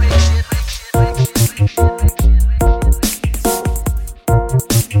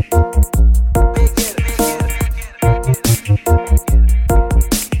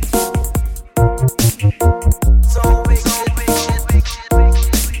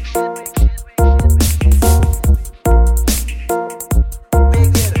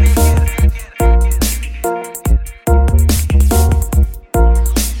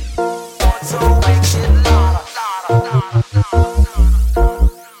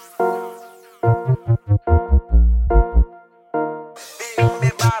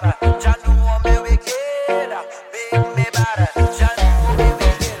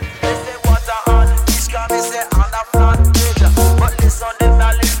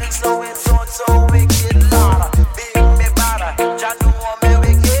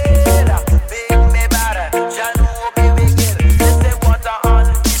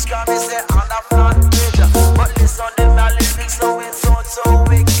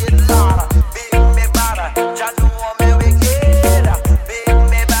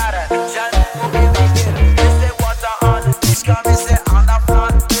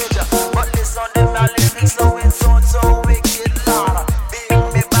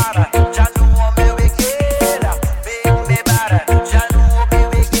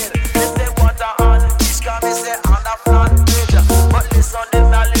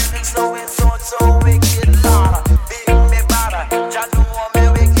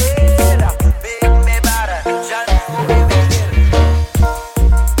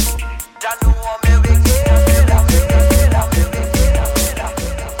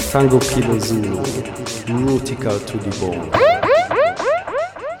 Tango Kilo Zulu, Rootikal to the bone.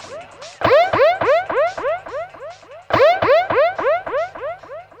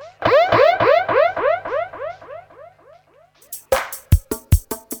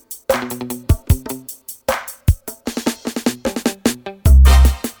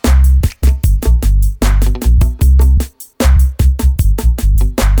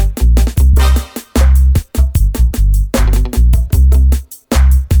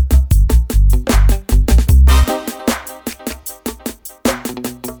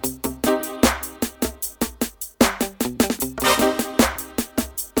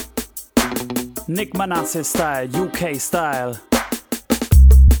 Nick Manasseh style, UK style.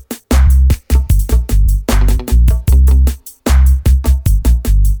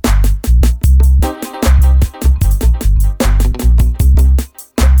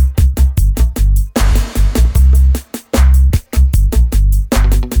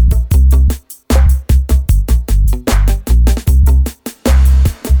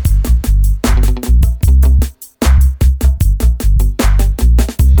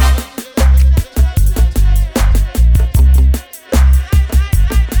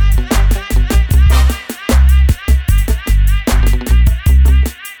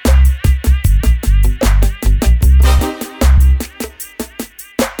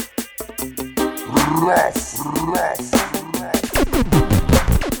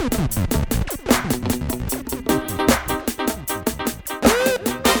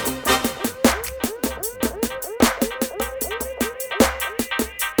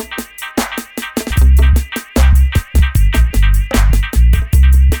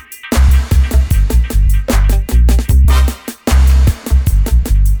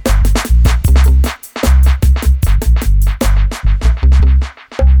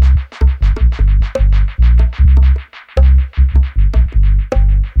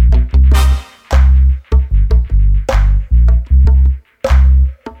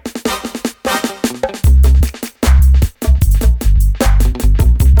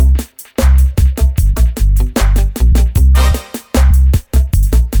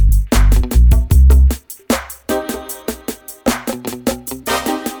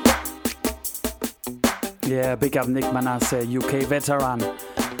 Yeah, big up Nick Manasseh, UK veteran,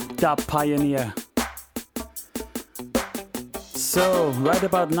 dub pioneer. So, right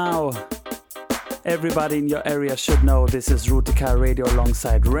about now, everybody in your area should know this is Rootikal Radio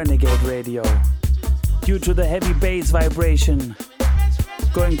alongside Renegade Radio. Due to the heavy bass vibration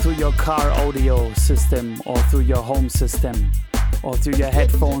going through your car audio system or through your home system or through your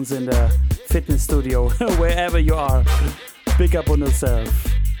headphones in the fitness studio, wherever you are, big up on yourself.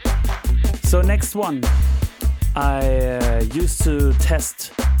 So next one, I used to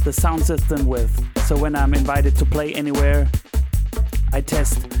test the sound system with. So when I'm invited to play anywhere, I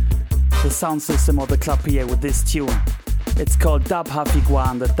test the sound system of the club PA with this tune. It's called Dub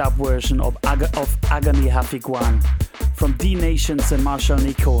Hafiguan, the dub version of Agani Hafiguan from D Nations and Marshall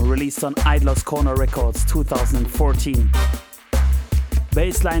Nico, released on Idler's Corner Records 2014.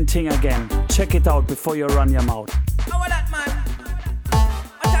 Bassline ting again. Check it out before you run your mouth. How that man?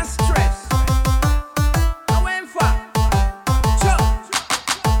 What a stress. I went for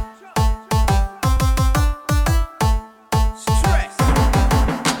stress.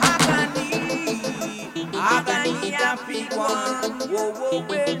 Agony, Hafiguan. Whoa, whoa,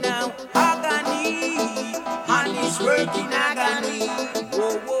 wait now. Agony, and it's working agony.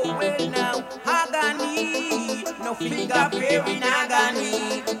 Whoa, whoa, wait now. Agony, no finger fear in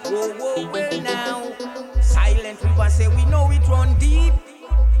agony. Whoa, whoa, wait now. Silent river say we know it run deep.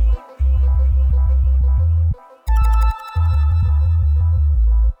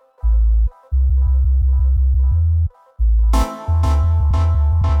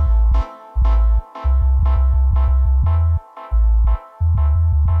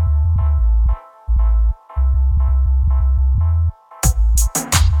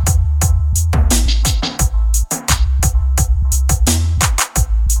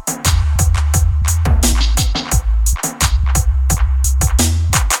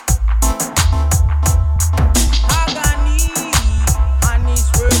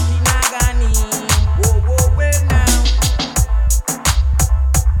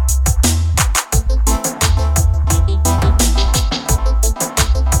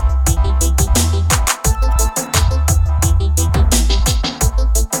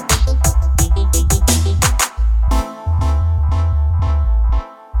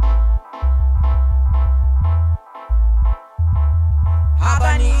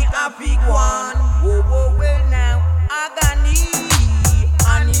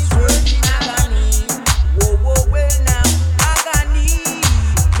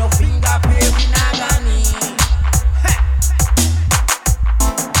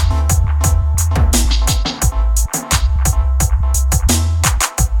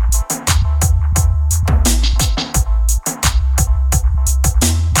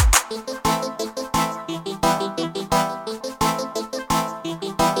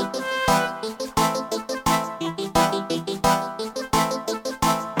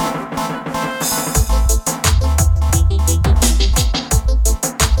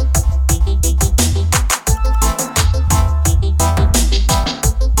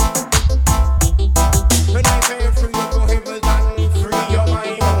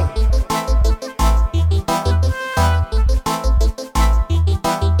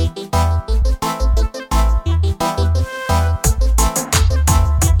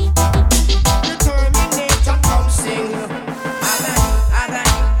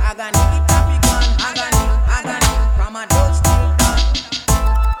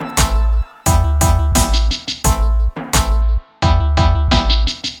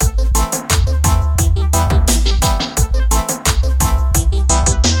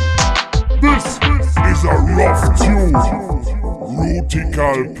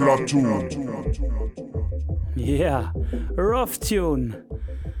 Rootikal Platoon. Yeah, rough tune.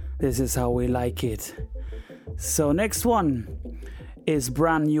 This is how we like it. So next one is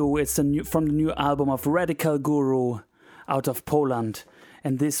brand new. It's from the new album of Radical Guru out of Poland.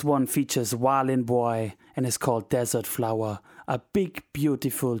 And this one features Wallin Boy and is called Desert Flower. A big,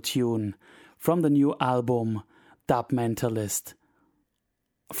 beautiful tune from the new album Dub Mentalist.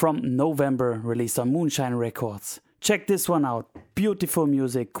 From November, released on Moonshine Records. Check this one out. Beautiful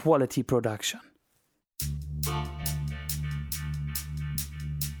music, quality production.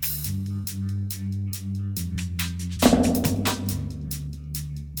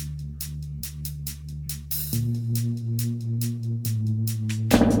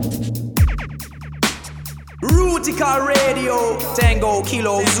 Rootikal Radio, Tango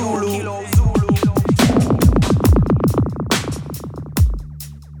Kilo Zulu.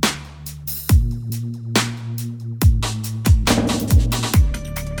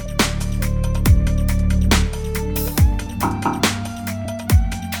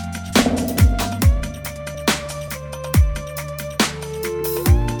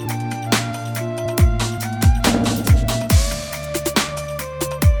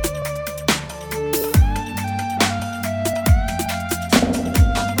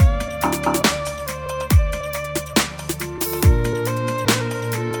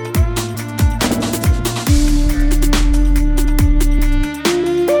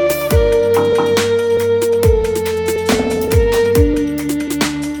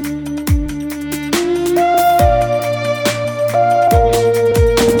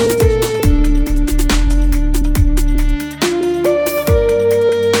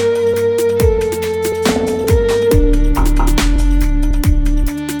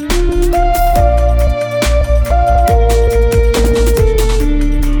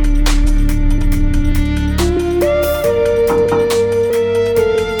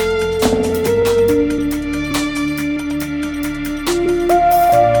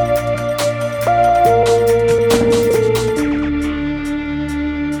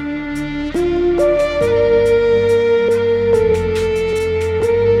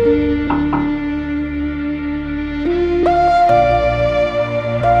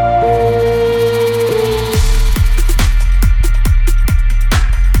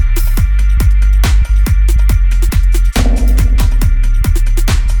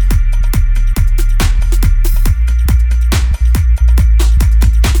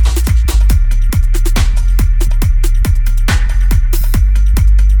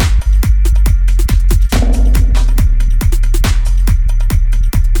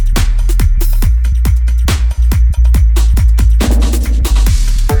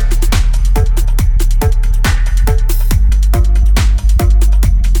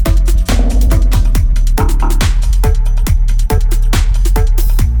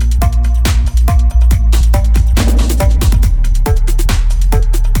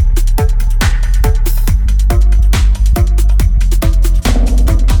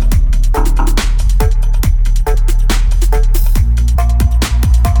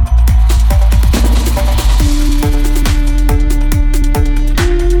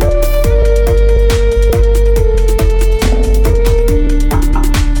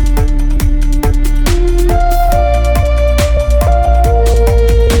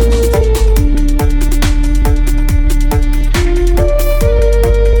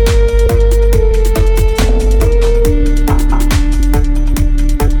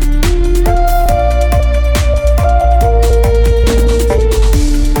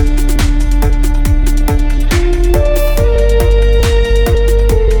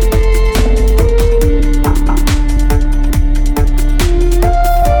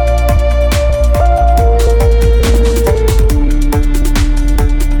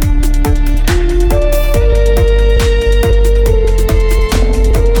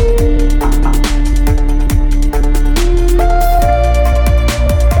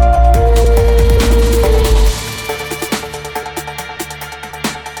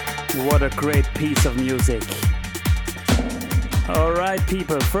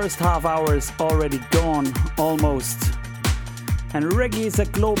 First half hour is already gone, almost. And reggae is a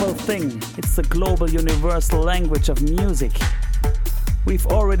global thing. It's the global universal language of music. We've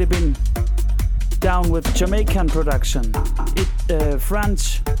already been down with Jamaican production,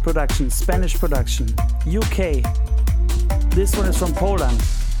 French production, Spanish production, UK. This one is from Poland.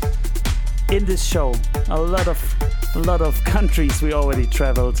 In this show, a lot of countries we already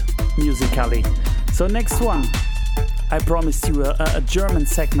traveled musically. So next one, I promised you a German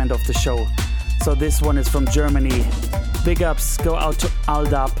segment of the show. So this one is from Germany. Big ups go out to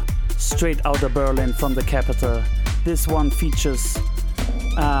Aldab, straight out of Berlin from the capital. This one features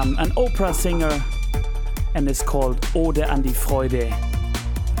an opera singer, and it's called Ode an die Freude.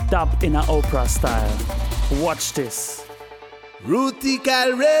 Dub in an opera style. Watch this.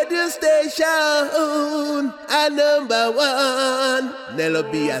 Rootikal radio station, a number one. Nello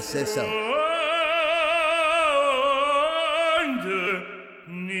be a session.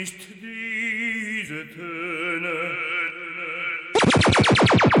 Nicht diese Töne.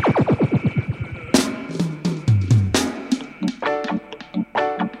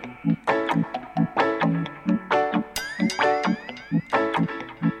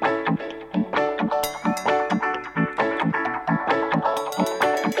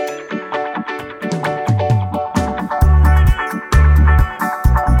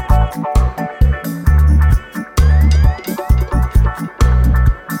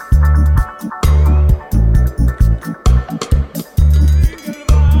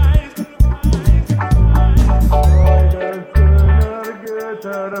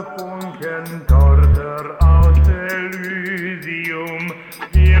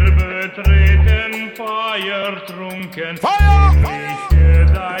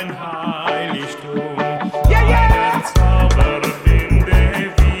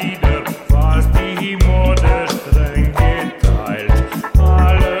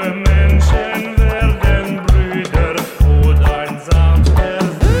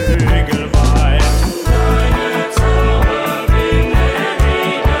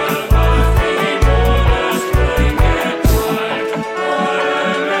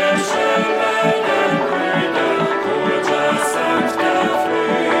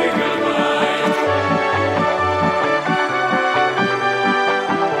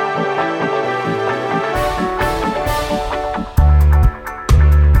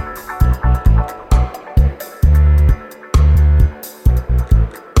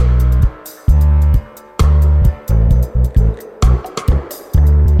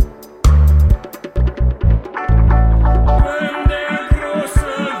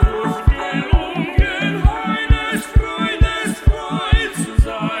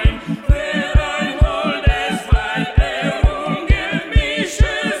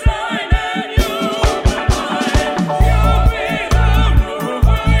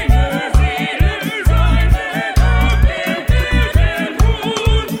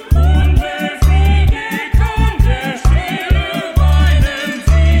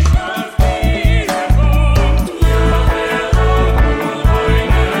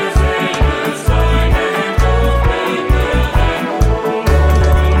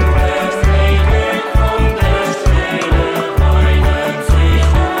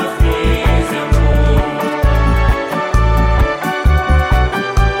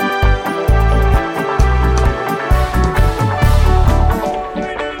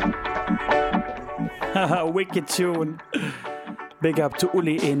 Wicked tune. Big up to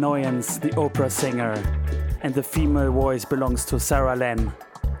Uli E. Noyens, the opera singer. And the female voice belongs to Sarah Len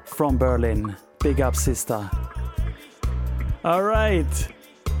from Berlin. Big up, sister. Alright.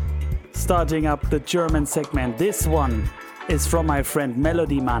 Starting up the German segment. This one is from my friend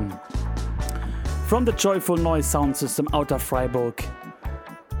Melody Mann. From the Joyful Noise sound system out of Freiburg.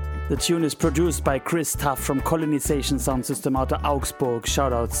 The tune is produced by Chris Tuff from Colonization Sound System out of Augsburg.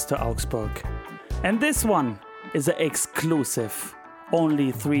 Shoutouts to Augsburg. And this one is an exclusive.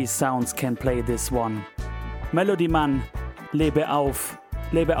 Only 3 sounds can play this one. Melody Man, Lebe auf.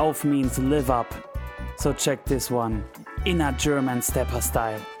 Lebe auf means live up. So check this one. In a German stepper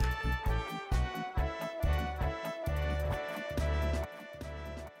style.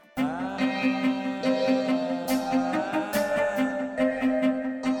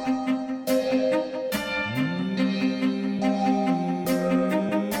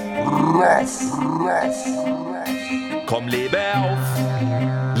 Komm, lebe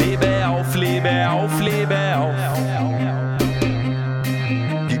auf, lebe auf, lebe auf, lebe auf.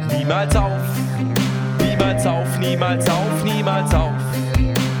 Gib niemals auf, niemals auf, niemals auf, niemals auf.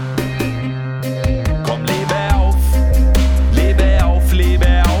 Komm, lebe auf, lebe auf,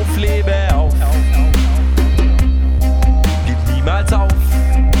 lebe auf, lebe auf. Gib niemals auf,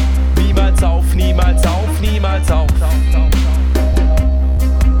 niemals auf, niemals auf, niemals auf.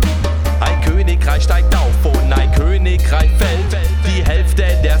 Ein Königreich steigt auf und ein Königreich fällt. Die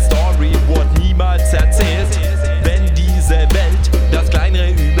Hälfte der Story wurde niemals erzählt. Wenn diese Welt das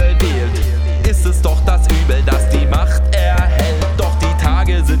kleinere Übel wählt, ist es doch das Übel, das die Macht erhält.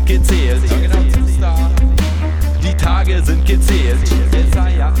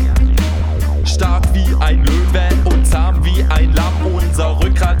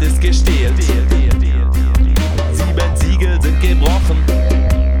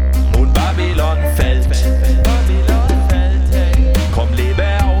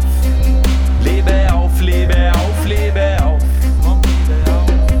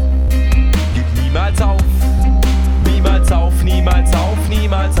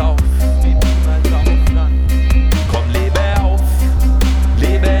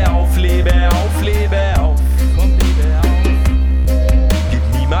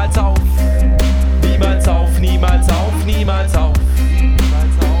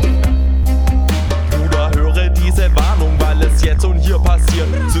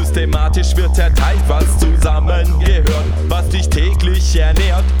 Systematisch wird zerteilt, was zusammengehört, was dich täglich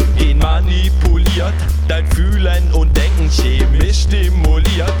ernährt, genmanipuliert, dein Fühlen und Denken chemisch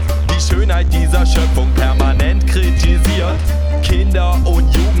stimuliert, die Schönheit dieser Schöpfung permanent kritisiert, Kinder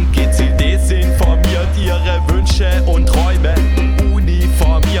und Jugend gezielt desinformiert, ihre Wünsche und Träume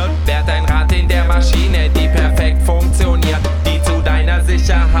uniformiert. Werd ein Rad in der Maschine, die perfekt funktioniert, die zu deiner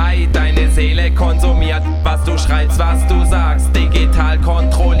Sicherheit deine Seele konsumiert. Was du schreibst, was du sagst, digital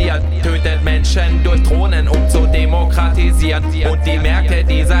kontrolliert, tötet Menschen durch Drohnen, um zu demokratisieren und die Märkte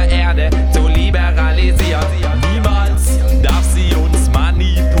dieser Erde zu liberalisieren. Niemals darf sie uns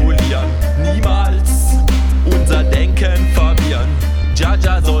manipulieren, niemals unser Denken verwirren.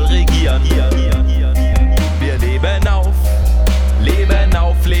 Jaja soll regieren. Wir leben auf, leben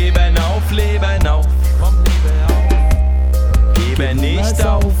auf, leben auf, leben auf. Geben nicht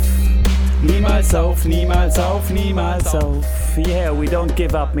auf. Niemals auf, niemals auf, niemals auf. Yeah, we don't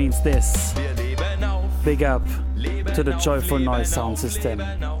give up means this. Big up to the Joyful Noise sound system.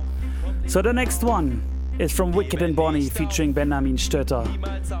 So the next one is from Wicked and Bonnie featuring Benjamin Stötter.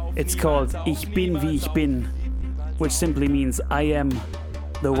 It's called Ich bin wie ich bin, which simply means I am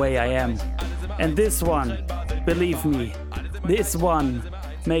the way I am. And this one, believe me, this one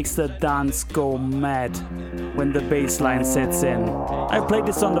makes the dance go mad when the bass line sets in. I played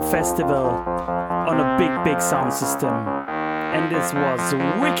this on the festival on a big sound system, and this was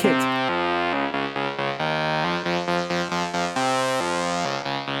wicked.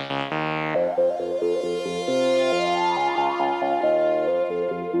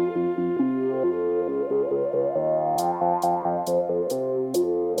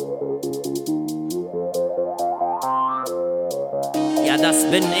 Das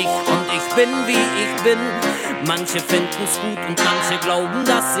bin ich und ich bin wie ich bin. Manche finden's gut und manche glauben,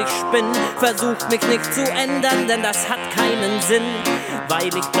 dass ich spinn. Versucht mich nicht zu ändern, denn das hat keinen Sinn. Weil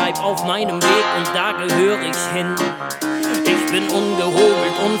ich bleib auf meinem Weg und da gehöre ich hin. Ich bin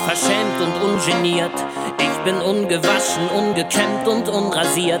ungehobelt, unverschämt und ungeniert. Ich bin ungewaschen, ungekämmt und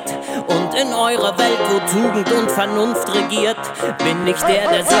unrasiert. Und in eurer Welt, wo Tugend und Vernunft regiert, bin ich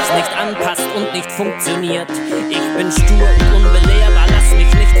der sich nicht anpasst und nicht funktioniert. Ich bin stur und unbelehrbar, lass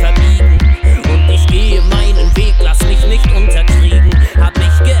mich nicht verbiegen. Und ich gehe meinen Weg, lass mich nicht unterkriegen. Hab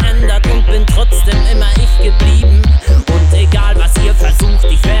mich geändert und bin trotzdem immer ich geblieben. Und egal was ihr versucht,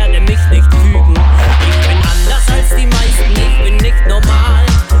 ich werde mich nicht fügen. Ich bin anders als die meisten, ich bin nicht normal.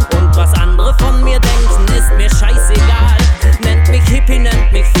 Und was andere von mir denken, ist mir scheißegal. Nennt mich Hippie,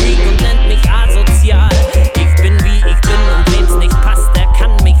 nennt mich Freak und nennt mich asozial. Ich bin wie ich bin und wem's nicht passt, der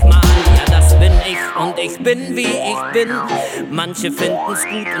kann mich mal. Ja, das bin ich und ich bin wie ich bin. Manche finden's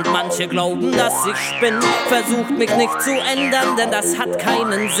gut und manche glauben, dass ich spinn. Versucht mich nicht zu ändern, denn das hat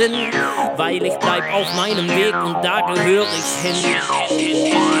keinen Sinn. Weil ich bleib auf meinem Weg und da gehöre ich hin.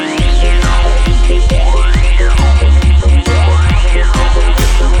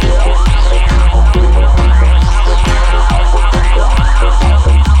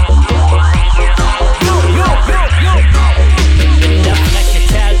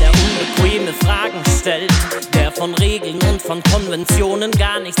 Fragen stellt, der von Regeln und von Konventionen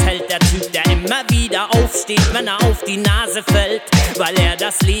gar nichts hält. Der Typ, der immer wieder aufsteht, wenn er auf die Nase fällt, weil er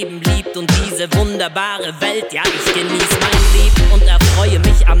das Leben liebt und diese wunderbare Welt. Ja, ich genieße mein Leben und erfreue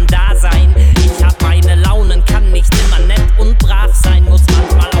mich am Dasein. Ich hab meine Launen, kann nicht immer nett und brav sein, muss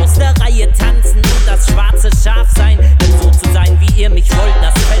manchmal aus der Reihe tanzen und das schwarze Schaf sein. Denn so zu sein, wie ihr mich wollt,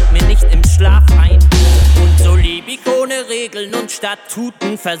 das fällt mir nicht im Schlaf ein. Und so leb ich ohne Regeln und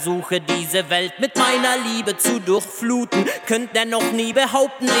Statuten, versuche diese Welt mit meiner Liebe zu durchfluten. Könnt dennoch nie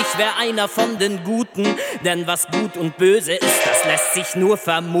behaupten, ich wär einer von den Guten. Denn was gut und böse ist, das lässt sich nur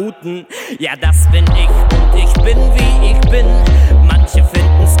vermuten. Ja, das bin ich und ich bin wie ich bin. Manche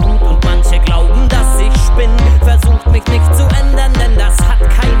finden's gut und manche glauben, dass ich spinn. Versucht mich nicht zu ändern, denn das hat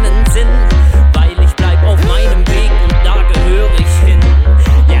keinen Sinn. Weil ich bleib auf meinem Weg und da gehöre ich hin.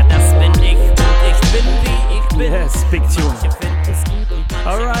 Ja, das bin ich und ich bin wie ich bin. Yes, big tune.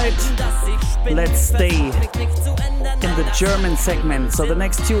 Alright, let's stay in the German segment. So the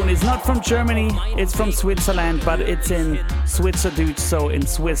next tune is not from Germany, it's from Switzerland, but it's in Schweizerdeutsch, so in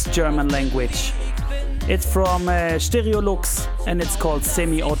Swiss-German language. It's from Stereolux and it's called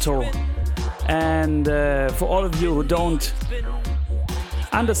Semi-Auto. And for all of you who don't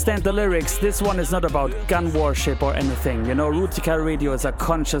understand the lyrics, this one is not about gun worship or anything. You know, Rootikal Radio is a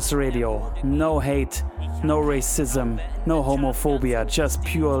conscious radio. No hate, no racism, no homophobia, just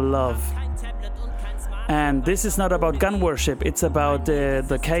pure love. And this is not about gun worship, it's about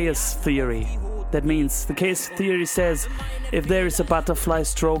the chaos theory. That means the chaos theory says if there is a butterfly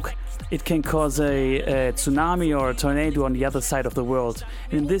stroke, it can cause a tsunami or a tornado on the other side of the world.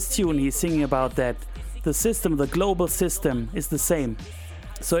 And in this tune, he's singing about that the system, the global system, is the same.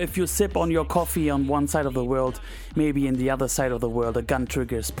 So if you sip on your coffee on one side of the world, maybe in the other side of the world, a gun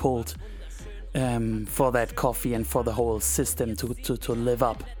trigger is pulled for that coffee and for the whole system to live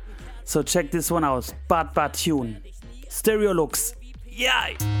up. So check this one out. Bad tune. Stereolux.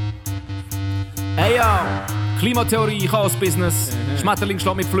 Yeah! Hey ja, Klimatheorie, Chaos-Business, Schmetterling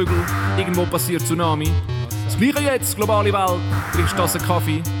schlägt mit Flügel, irgendwo passiert Tsunami. Das Gleiche jetzt, globale Welt, trinkst Tasse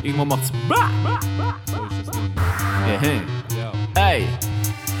Kaffee, irgendwo macht's BAH! Hey!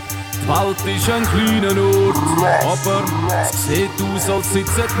 Die Welt ist ein kleiner Ort, aber es sieht aus, als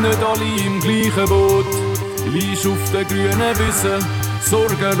sitzen nicht alle im gleichen Boot. Du liegst auf der grünen Wiese,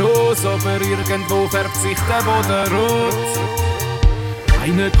 sorgenlos, aber irgendwo färbt sich der Boden rot.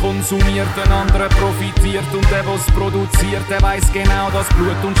 Einer konsumiert, ein anderer profitiert und der, was produziert, der weiss genau, dass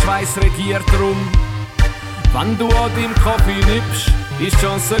Blut und Schweiß regiert drum. Wenn du an deinem Kaffee nippst, ist die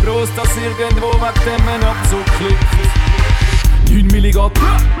Chance gross, dass irgendwo weg dem ein Abzug klippt. 9 Milligat,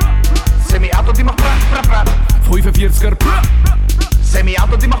 Semi-Auto, die macht bra, bra, bra. 45er,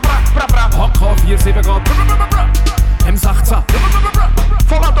 Semi-Auto, die macht bra, bra, bra. HK 47 Grad, M16,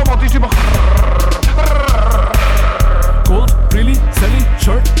 Vollautomatisch, die macht Gold, Brille, Sally,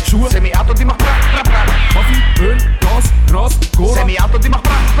 Shirt, Schuhe. Semi-Auto, die macht bra, bra, bra. Kaffee, Öl, Gas, Gras, Cola. Semi-Auto, die macht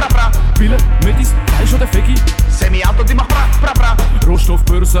bra, bra, bra. Pille, Medis, Fleisch oder Fegi. Semi-Auto, die macht bra, bra, bra.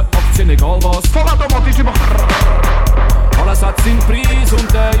 Rohstoffbörse, Aktien, egal was. Vollautomatisch, die macht alles hat seinen Preis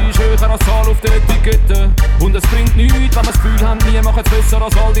und der ist höher als Zahl auf der Etikette. Und es bringt nichts, wenn wir das Gefühl haben, wir machen es besser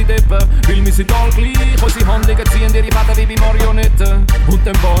als all die Deppen. Weil wir sind alle gleich, unsere Handlungen ziehen ihre Fäden wie bei Marionetten. Und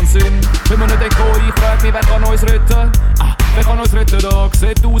dem Wahnsinn, wenn wir nicht echo, ich frag mich, wer kann uns retten? Wer kann uns retten da?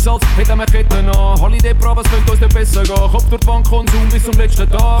 Sieht aus, als hätten wir Ketten an. Holiday Pro, es könnte uns nicht besser gehen. Kopf durch die Wand, Konsum bis zum letzten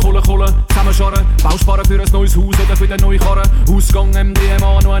Tag. Kohle, zusammenscharren, Bausparen für ein neues Haus oder für den neuen Karren. Ausgang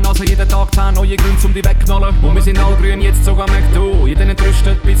MDMA, nur eine Nase, jeden Tag 10 neue Gründe, um die wegknallen. Und wir sind alle grün, jetzt sogar McDo. Jeder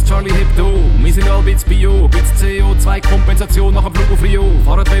entrüstet, bis Charlie Hebdo. Wir sind alle bis Bio, bis CO2-Kompensation nach dem Flug auf Rio.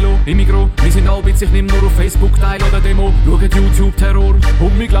 Fahren Velo, im Migro, wir sind alle bis ich nehm nur auf Facebook teil oder Demo. Schauen YouTube-Terror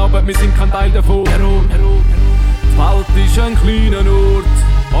und wir glauben, wir sind kein Teil davon. Terror. Die Welt ist ein kleiner Ort,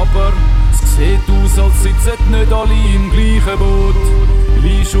 aber es sieht aus, als sitzen nicht alle im gleichen Boot. Du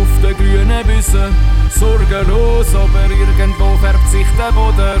liegst auf der grünen Wiese, sorgenlos, aber irgendwo färbt sich der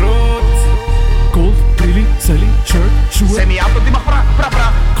Boden rot. Gold, Brille, Sally, Shirt, Schuhe. Semi-Auto, die macht bra, bra,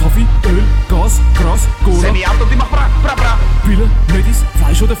 bra. Kaffee, Öl, Gas, Gras, Cola. Semi-Auto, die macht bra, bra, bra. Pille, Medis,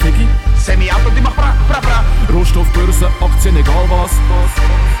 Fleisch oder Fegi. Semi-Auto, die macht bra, bra, bra. Rohstoffbörse, Aktien, egal was.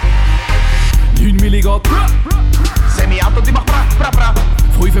 9 Milligat, Semi-Auto, die macht bra, bra, bra.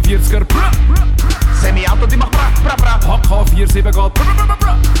 45er, Semi-Auto, die macht bra, bra, bra. HK 47 Grad,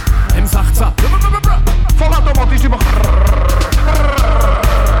 M16, Vollautomatisch, die macht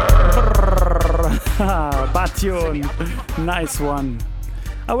Bad tune. Nice one.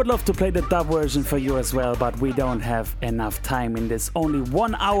 I would love to play the dub version for you as well, but we don't have enough time in this only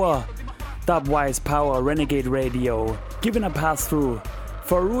 1 hour Dubwise Power Renegade Radio, giving a pass-through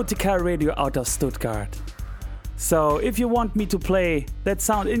for Rootikal Radio out of Stuttgart. So if you want me to play that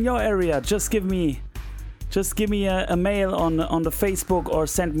sound in your area, just give me a mail on the Facebook or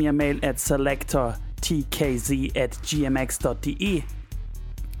send me a mail at selectortkz@gmx.de.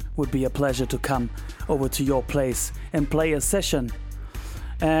 Would be a pleasure to come over to your place and play a session.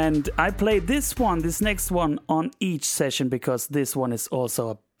 And I play this next one on each session because this one is also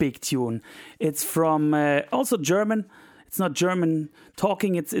a big tune. It's from also German. It's not German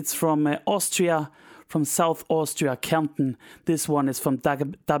talking, it's from Austria, from South Austria, Kärnten. This one is from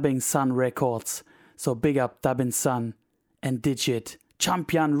Dubbing Sun Records. So big up Dubbing Sun and Digit.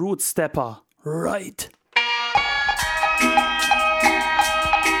 Champion Root Stepper. Right.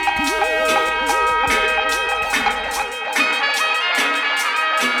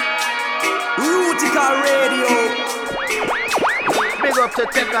 Rootikal Radio. Big up to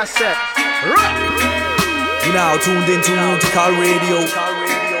take a set. You now tuned into Rootikal Radio.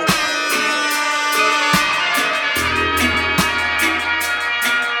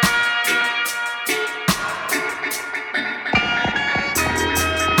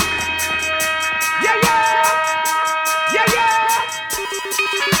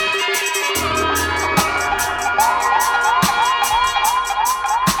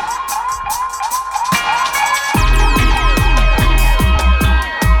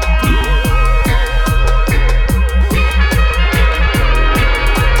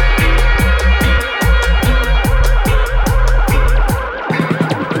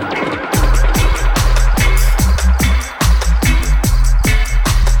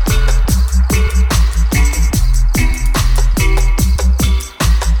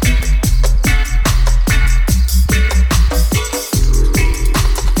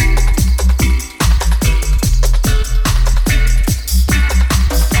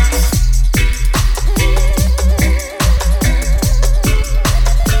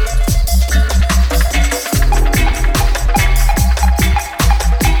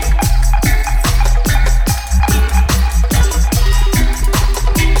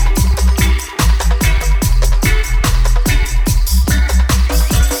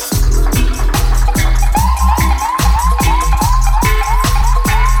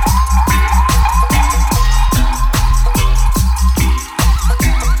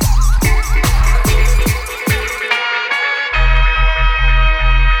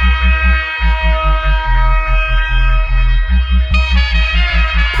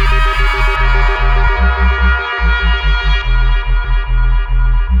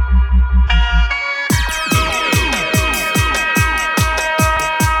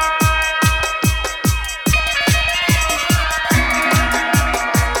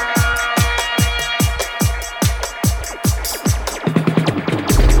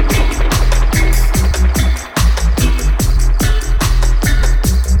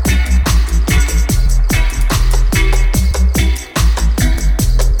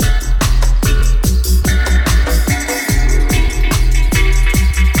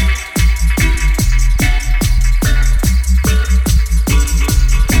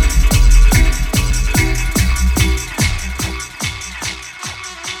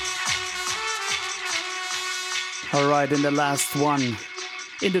 Alright, in the last one,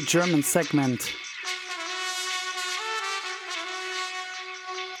 in the German segment.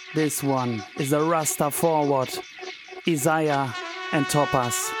 This one is a Rasta Forward, Isaiah and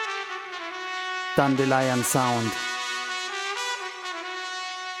Topaz, Dandelion Sound.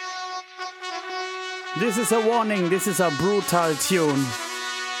 This is a warning, this is a brutal tune.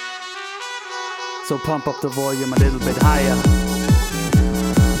 So pump up the volume a little bit higher.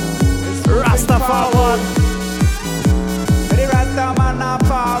 Rasta Forward! The Rasta man a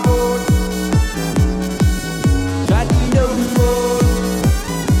forward. Jadi the road.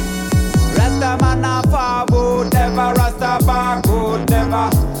 Rasta man a forward, never Rasta backward, never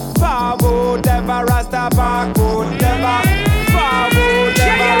forward, never Rasta backward, never forward,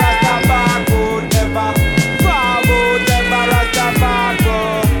 never Rasta backward, never forward, never Rasta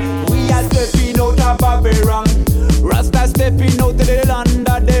backward. We are stepping out of Babylon. Rasta stepping out of the land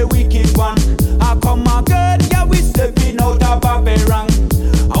of the wicked one. I come again, yeah, we stepping out of Babylon.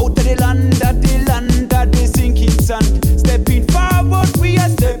 Out of the land of the sinking sun. Stepping forward, we are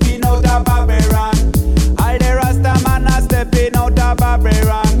stepping out of Babylon. All the Rasta man are stepping out of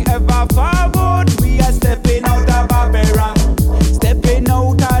Babylon. Ever forward, we are stepping out of Babylon. Stepping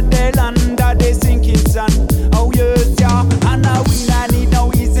out of the land of the sinking sun. Oh yes, yeah, and now we not need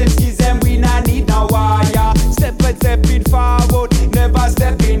no ism, schism, we not need no wire. Stepping forward, never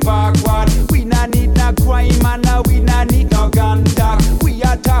stepping backward. We not need no crime and now we not need no gun talk. We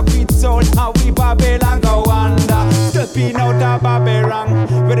attack with soul, how we Babylon go under. Stepping out of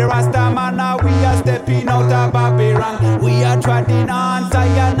Babylon, with the Rasta man now we are stepping out of Babylon. We are treading on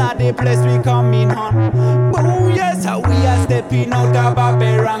Zion, not the place we coming on. Oh yes, how we are stepping out of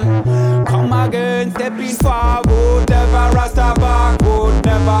Babylon. Come again, stepping forward, never Rasta backward,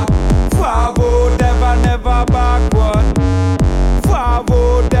 never forward, never backward.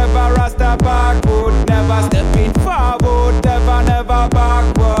 Forward, never Rasta backward, never stepping forward, never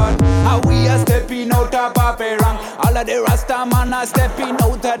backward. How we are stepping out of Babylon. All of the Rasta man are stepping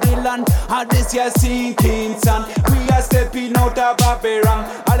out of the land. And this year sinking sun. We are stepping out of Babylon.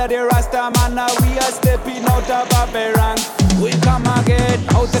 All of the Rasta man we are stepping out of Babylon. We come again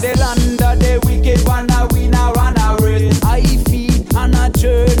out of the land of the wicked one. We now run a race. I feed on a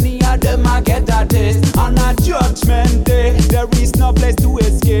journey of the market a taste. On a judgment day, there is no place to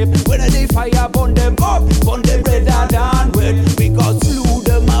escape. When the fire burn them up, burn them redder than red. Because slew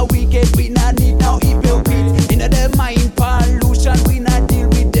them a wicked, we not need no hypocrite. In the mind pollution, we not deal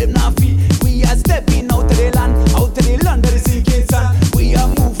with them now feet. We are stepping out of the land of the sinking sun. We are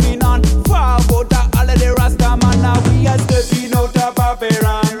moving on forward, all of the Rasta man now we are stepping out of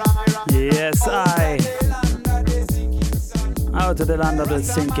Babylon. Yes, out of the land of the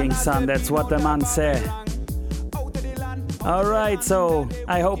sinking sun, that's what the man say. Alright, so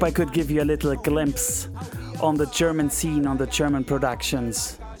I hope I could give you a little glimpse on the German scene, on the German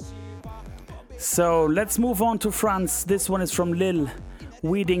productions. So let's move on to France. This one is from Lille,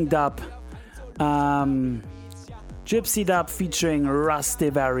 Weeding Dub. Gypsy Dub featuring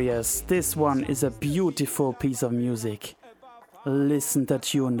Rustivarius. This one is a beautiful piece of music. Listen to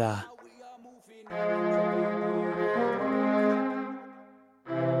Tunda.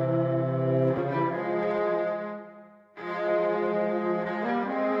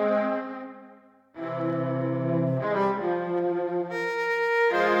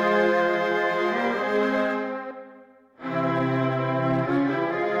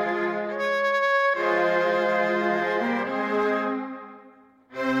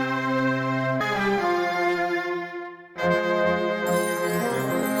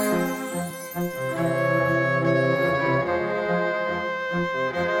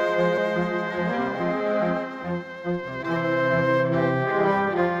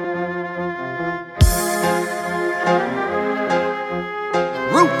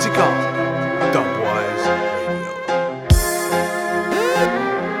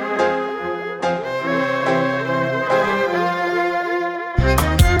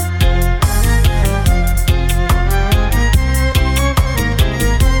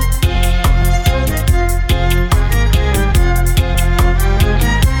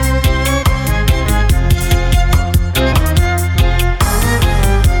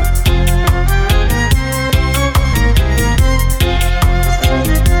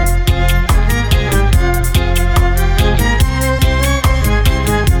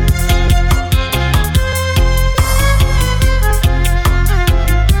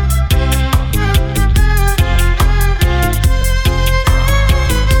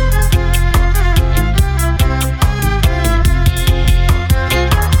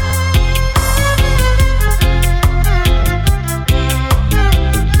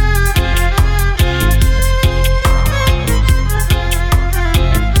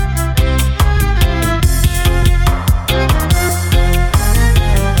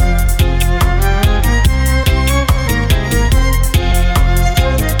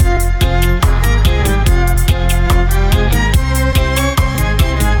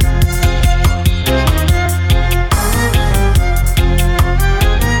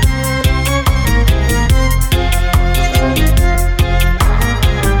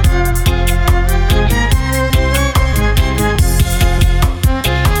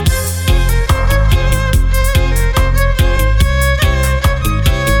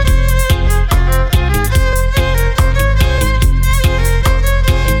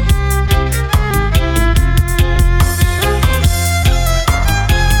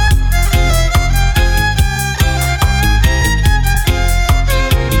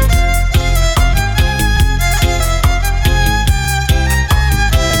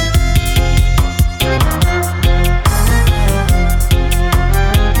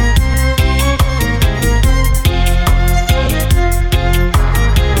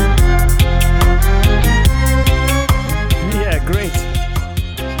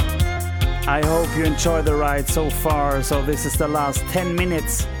 enjoy the ride so far. So this is the last 10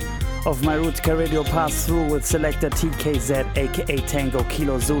 minutes of my Rootikal Radio pass through with selector TKZ, aka Tango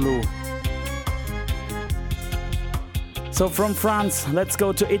Kilo Zulu. So from France, let's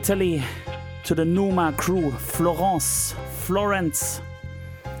go to Italy, to the Numa crew, Florence.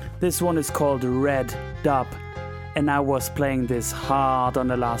 This one is called Red Dub, and I was playing this hard on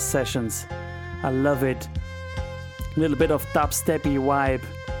the last sessions. I love it. A little bit of dubsteppy vibe.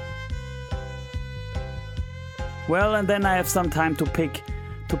 Well, and then I have some time to pick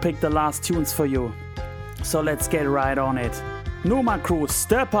the last tunes for you. So let's get right on it. Numa crew,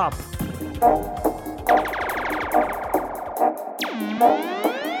 step up!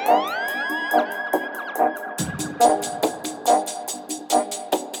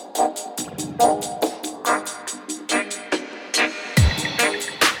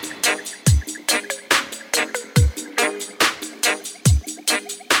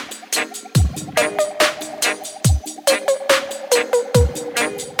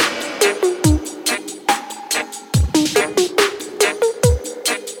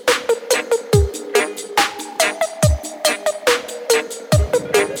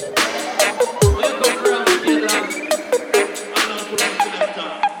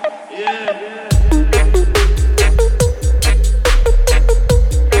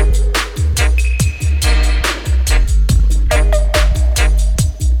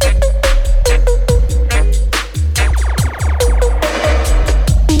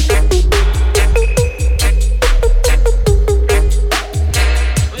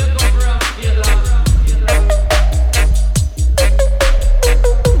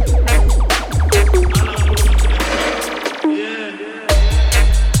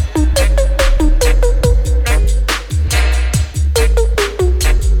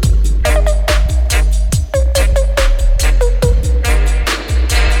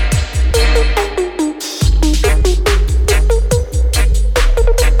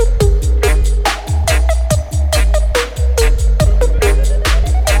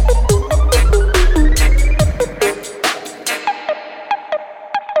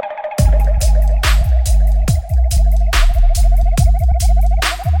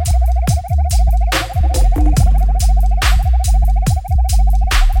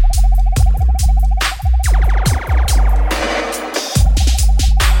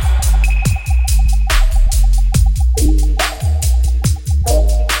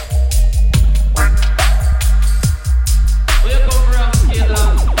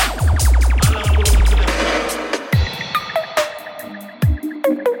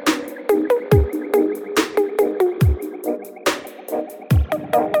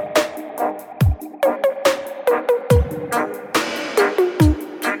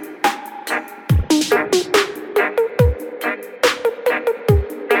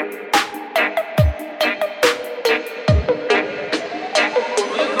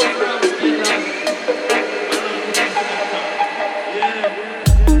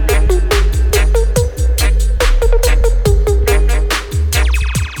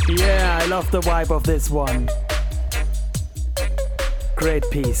 The vibe of this one. Great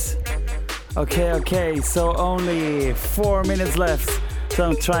piece. Okay, so only 4 minutes left, so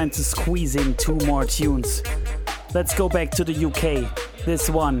I'm trying to squeeze in 2 more tunes. Let's go back to the UK. This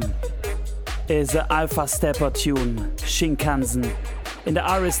one is an Alpha Stepper tune, Shinkansen, in the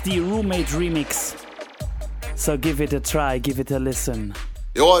RSD Roommate remix. So give it a try, give it a listen.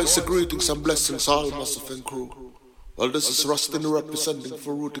 Yo, I say greetings and blessings all Massive and crew. Well, this is Rustin representing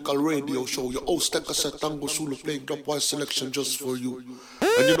for Rootikal Radio Show. Your host cassette Tango Zulu playing dubwise selection just for you.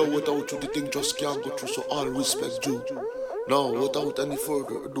 And you know, without you the thing just can't go through, so all respect due. Now, without any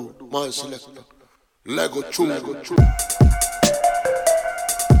further ado, my selector, Lego True.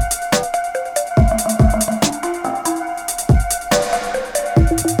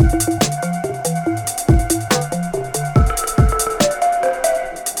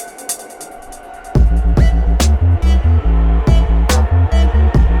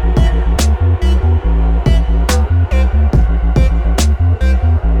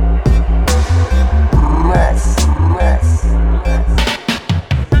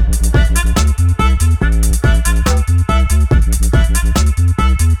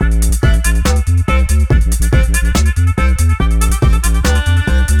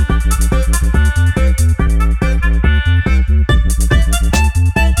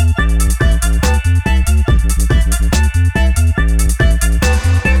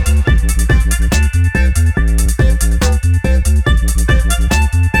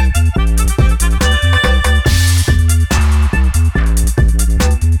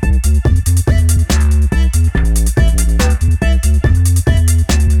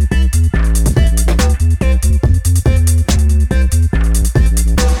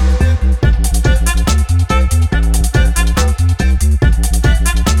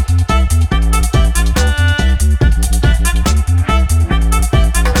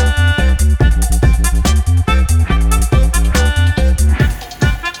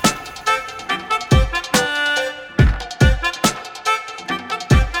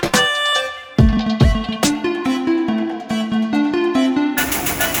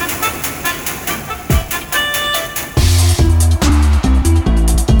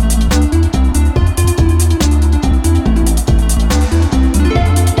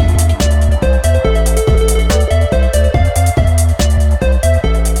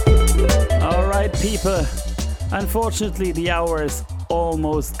 Unfortunately, the hour is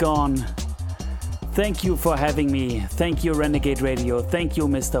almost gone. Thank you for having me. Thank you, Renegade Radio. Thank you,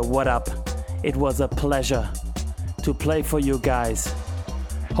 Mr. Wudub. It was a pleasure to play for you guys.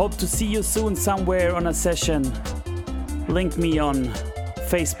 Hope to see you soon somewhere on a session. Link me on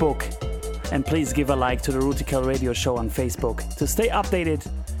Facebook and please give a like to the Rootikal Radio Show on Facebook to stay updated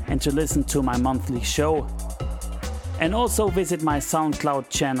and to listen to my monthly show. And also visit my SoundCloud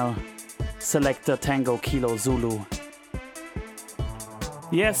channel, Selector Tango Kilo Zulu.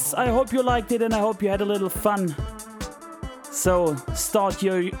 Yes, I hope you liked it and I hope you had a little fun. So start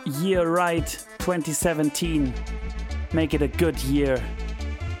your year right, 2017. Make it a good year.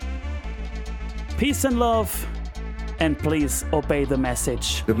 Peace and love, and please obey the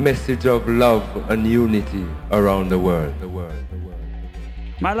message. The message of love and unity around the world.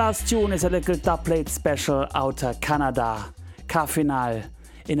 My last tune is a little dubplate special out of Canada, Kafinal,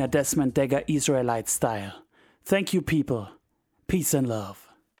 in a Desmond Degger Israelite style. Thank you, people. Peace and love.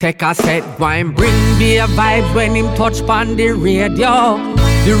 Take a set, wine, bring me a vibe when him touch on the radio.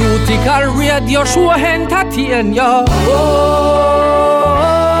 The Rootikal Radio Show entertain ya. Oh,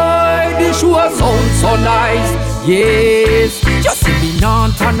 the show sounds so nice, yes. Just see me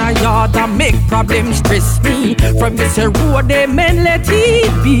not on a yard and make problems stress me. From this road, they men let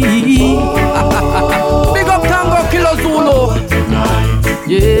it be. Big up Tango Kilo Zulu.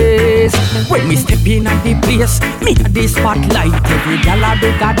 Yes, when me step in at the place, me at the spotlight. Every gal a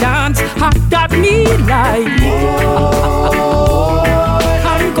better dance, hot that me like.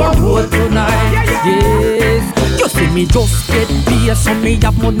 And go roll tonight, yes. You see me just get beer, so me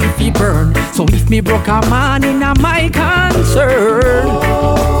have money fi burn. So if me broke a man in a my concern,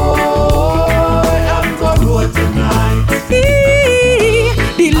 and go roll tonight.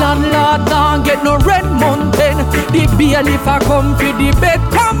 The landlord don't get no red mountain. The bailiff a come for the bed,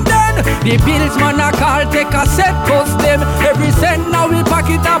 come then. The bills man a call, take a set, cost them. Every cent now we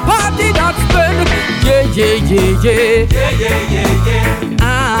pocket a party that spend. Yeah, yeah, yeah, yeah. Yeah, yeah, yeah, yeah.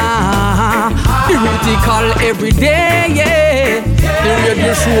 Ah, the Rootikal every day, yeah. The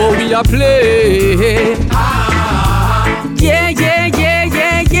radio show we a play. Yeah, yeah, yeah,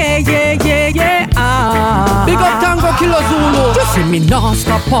 yeah, yeah, yeah, yeah, yeah. Ah. Big up Tango Kilo Zulu. You see me non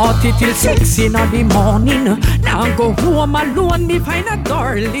stop party till 6 in the morning. Now go home alone, me find a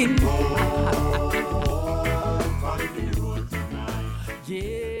darling.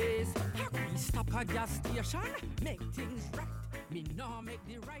 Yes, we stop a gas station, make things right. Me now make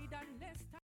the ride and